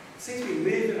 Since we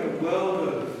live in a world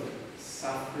of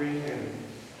suffering and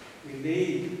we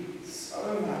need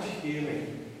so much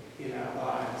healing in our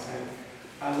lives, and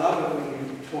I love it when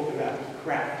you talk about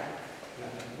crack,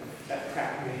 that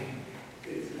crack me,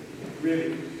 it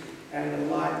really, and the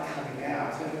light coming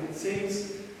out, and it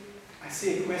seems, I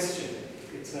see a question,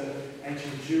 it's an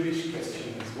ancient Jewish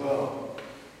question as well.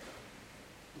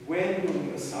 When will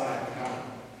the Messiah come?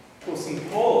 Of course, in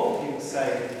Paul, he will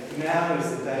say, now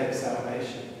is the day of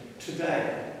salvation.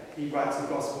 Today, he writes the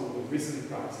gospel of the risen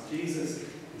Christ. Jesus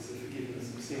is the forgiveness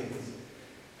of sins.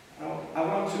 I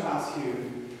want to ask you,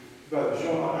 both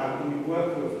Jean, in your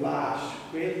work with L'Arche,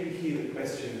 where do you hear the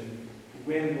question,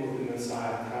 when will the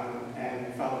Messiah come?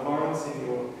 And Father Laurence, in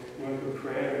your work of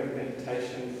prayer and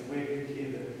meditation, where do you hear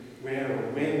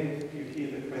when do you hear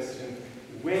the question,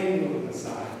 when will the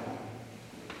Messiah come?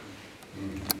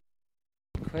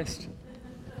 Question.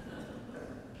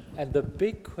 And the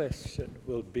big question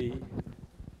will be,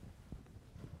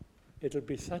 it'll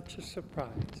be such a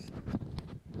surprise,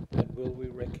 and will we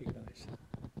recognize it?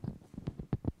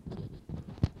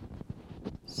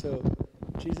 So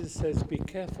Jesus says, be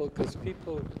careful, because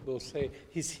people will say,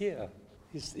 he's here,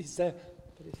 he's there,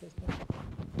 but he says no.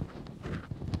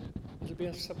 It'll be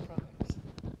a surprise.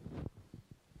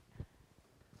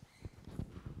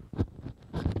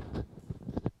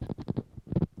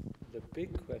 The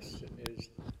big question is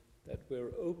that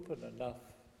we're open enough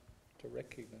to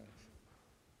recognize.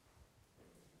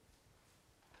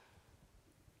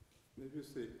 Maybe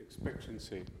it's the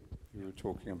expectancy you were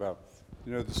talking about.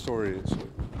 You know the story,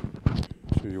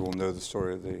 I'm sure you all know the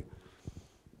story of the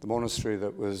monastery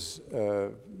that was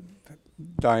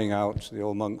dying out, the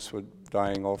old monks were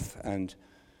dying off, and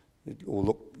it all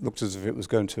looked as if it was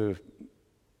going to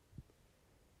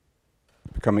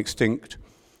become extinct.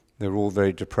 They were all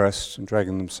very depressed and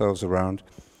dragging themselves around.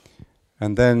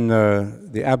 And then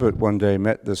the abbot one day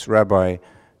met this rabbi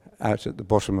out at the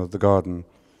bottom of the garden,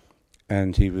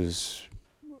 and he was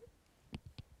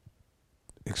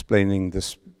explaining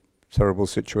this terrible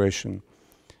situation.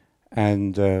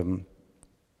 And the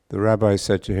rabbi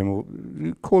said to him, well,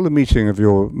 call a meeting of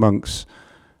your monks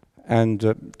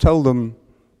and tell them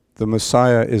the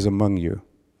Messiah is among you.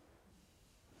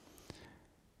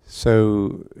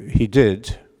 So he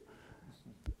did,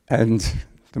 and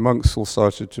the monks all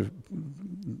started to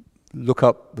look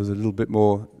up with a little bit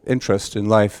more interest in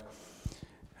life.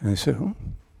 And they said, oh,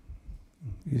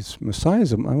 he's Messiah,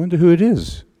 I wonder who it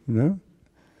is, you know?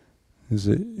 Is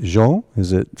it Jean?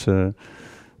 Is it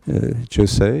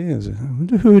Jose? I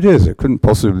wonder who it is. It couldn't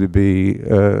possibly be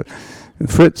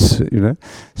Fritz, you know.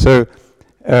 So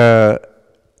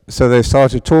they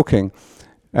started talking,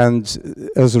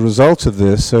 and as a result of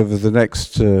this, over the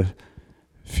next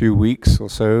few weeks or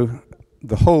so,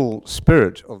 the whole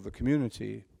spirit of the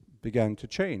community began to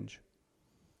change.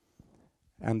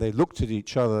 And they looked at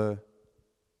each other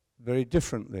very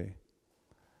differently.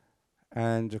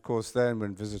 And of course then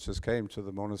when visitors came to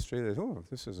the monastery, they thought, oh,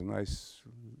 this is a nice,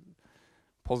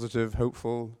 positive,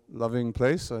 hopeful, loving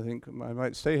place. I think I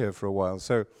might stay here for a while.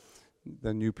 So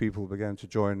then new people began to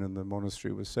join and the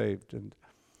monastery was saved.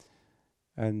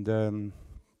 And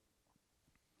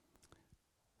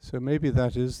so maybe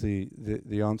that is the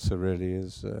answer really,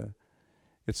 is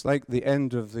it's like the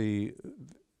end of the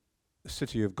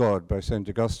City of God by St.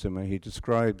 Augustine, where he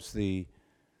describes the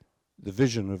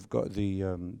vision of God, the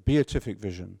beatific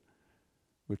vision,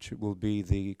 which will be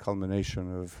the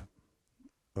culmination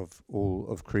of all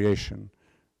of creation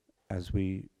as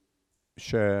we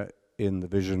share in the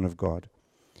vision of God.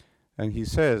 And he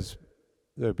says,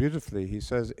 very beautifully, he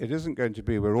says, it isn't going to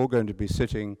be, we're all going to be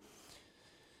sitting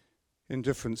in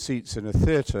different seats in a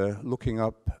theatre, looking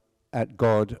up at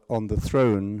God on the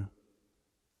throne,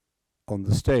 on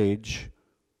the stage,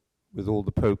 with all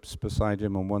the popes beside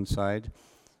him on one side,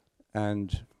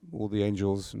 and all the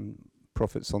angels and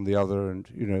prophets on the other, and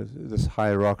you know, this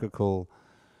hierarchical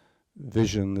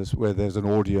vision, this where there's an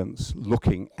audience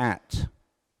looking at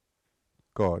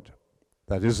God.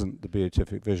 That isn't the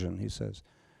beatific vision, he says.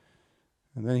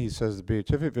 And then he says the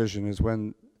beatific vision is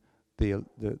when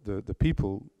the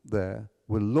people there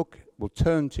will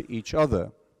turn to each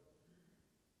other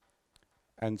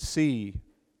and see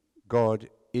God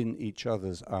in each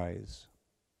other's eyes.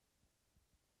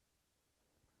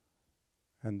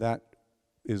 And that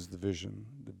is the vision,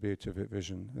 the beatific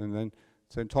vision. And then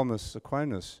St. Thomas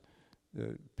Aquinas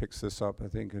picks this up, I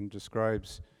think, and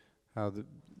describes how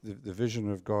the vision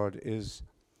of God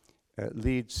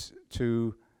leads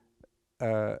to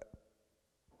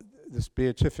this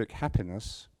beatific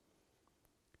happiness,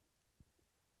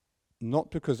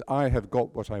 not because I have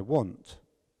got what I want,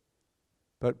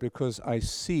 but because I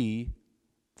see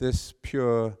this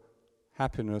pure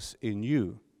happiness in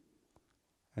you.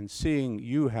 And seeing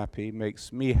you happy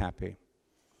makes me happy.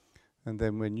 And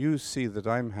then when you see that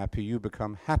I'm happy, you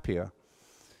become happier.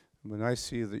 And when I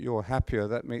see that you're happier,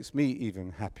 that makes me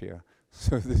even happier.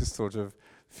 So this sort of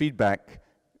feedback,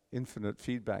 infinite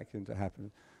feedback into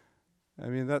happiness. I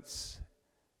mean, that's,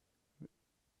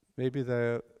 maybe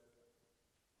there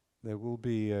will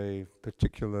be a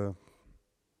particular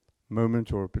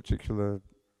moment or a particular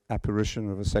apparition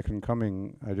of a second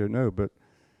coming, I don't know, but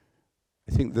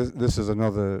I think this is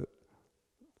another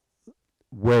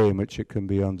way in which it can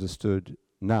be understood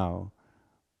now.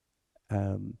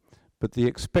 But the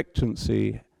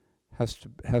expectancy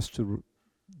has to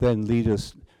then lead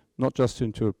us not just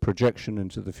into a projection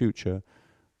into the future,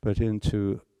 but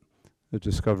into the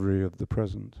discovery of the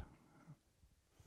present.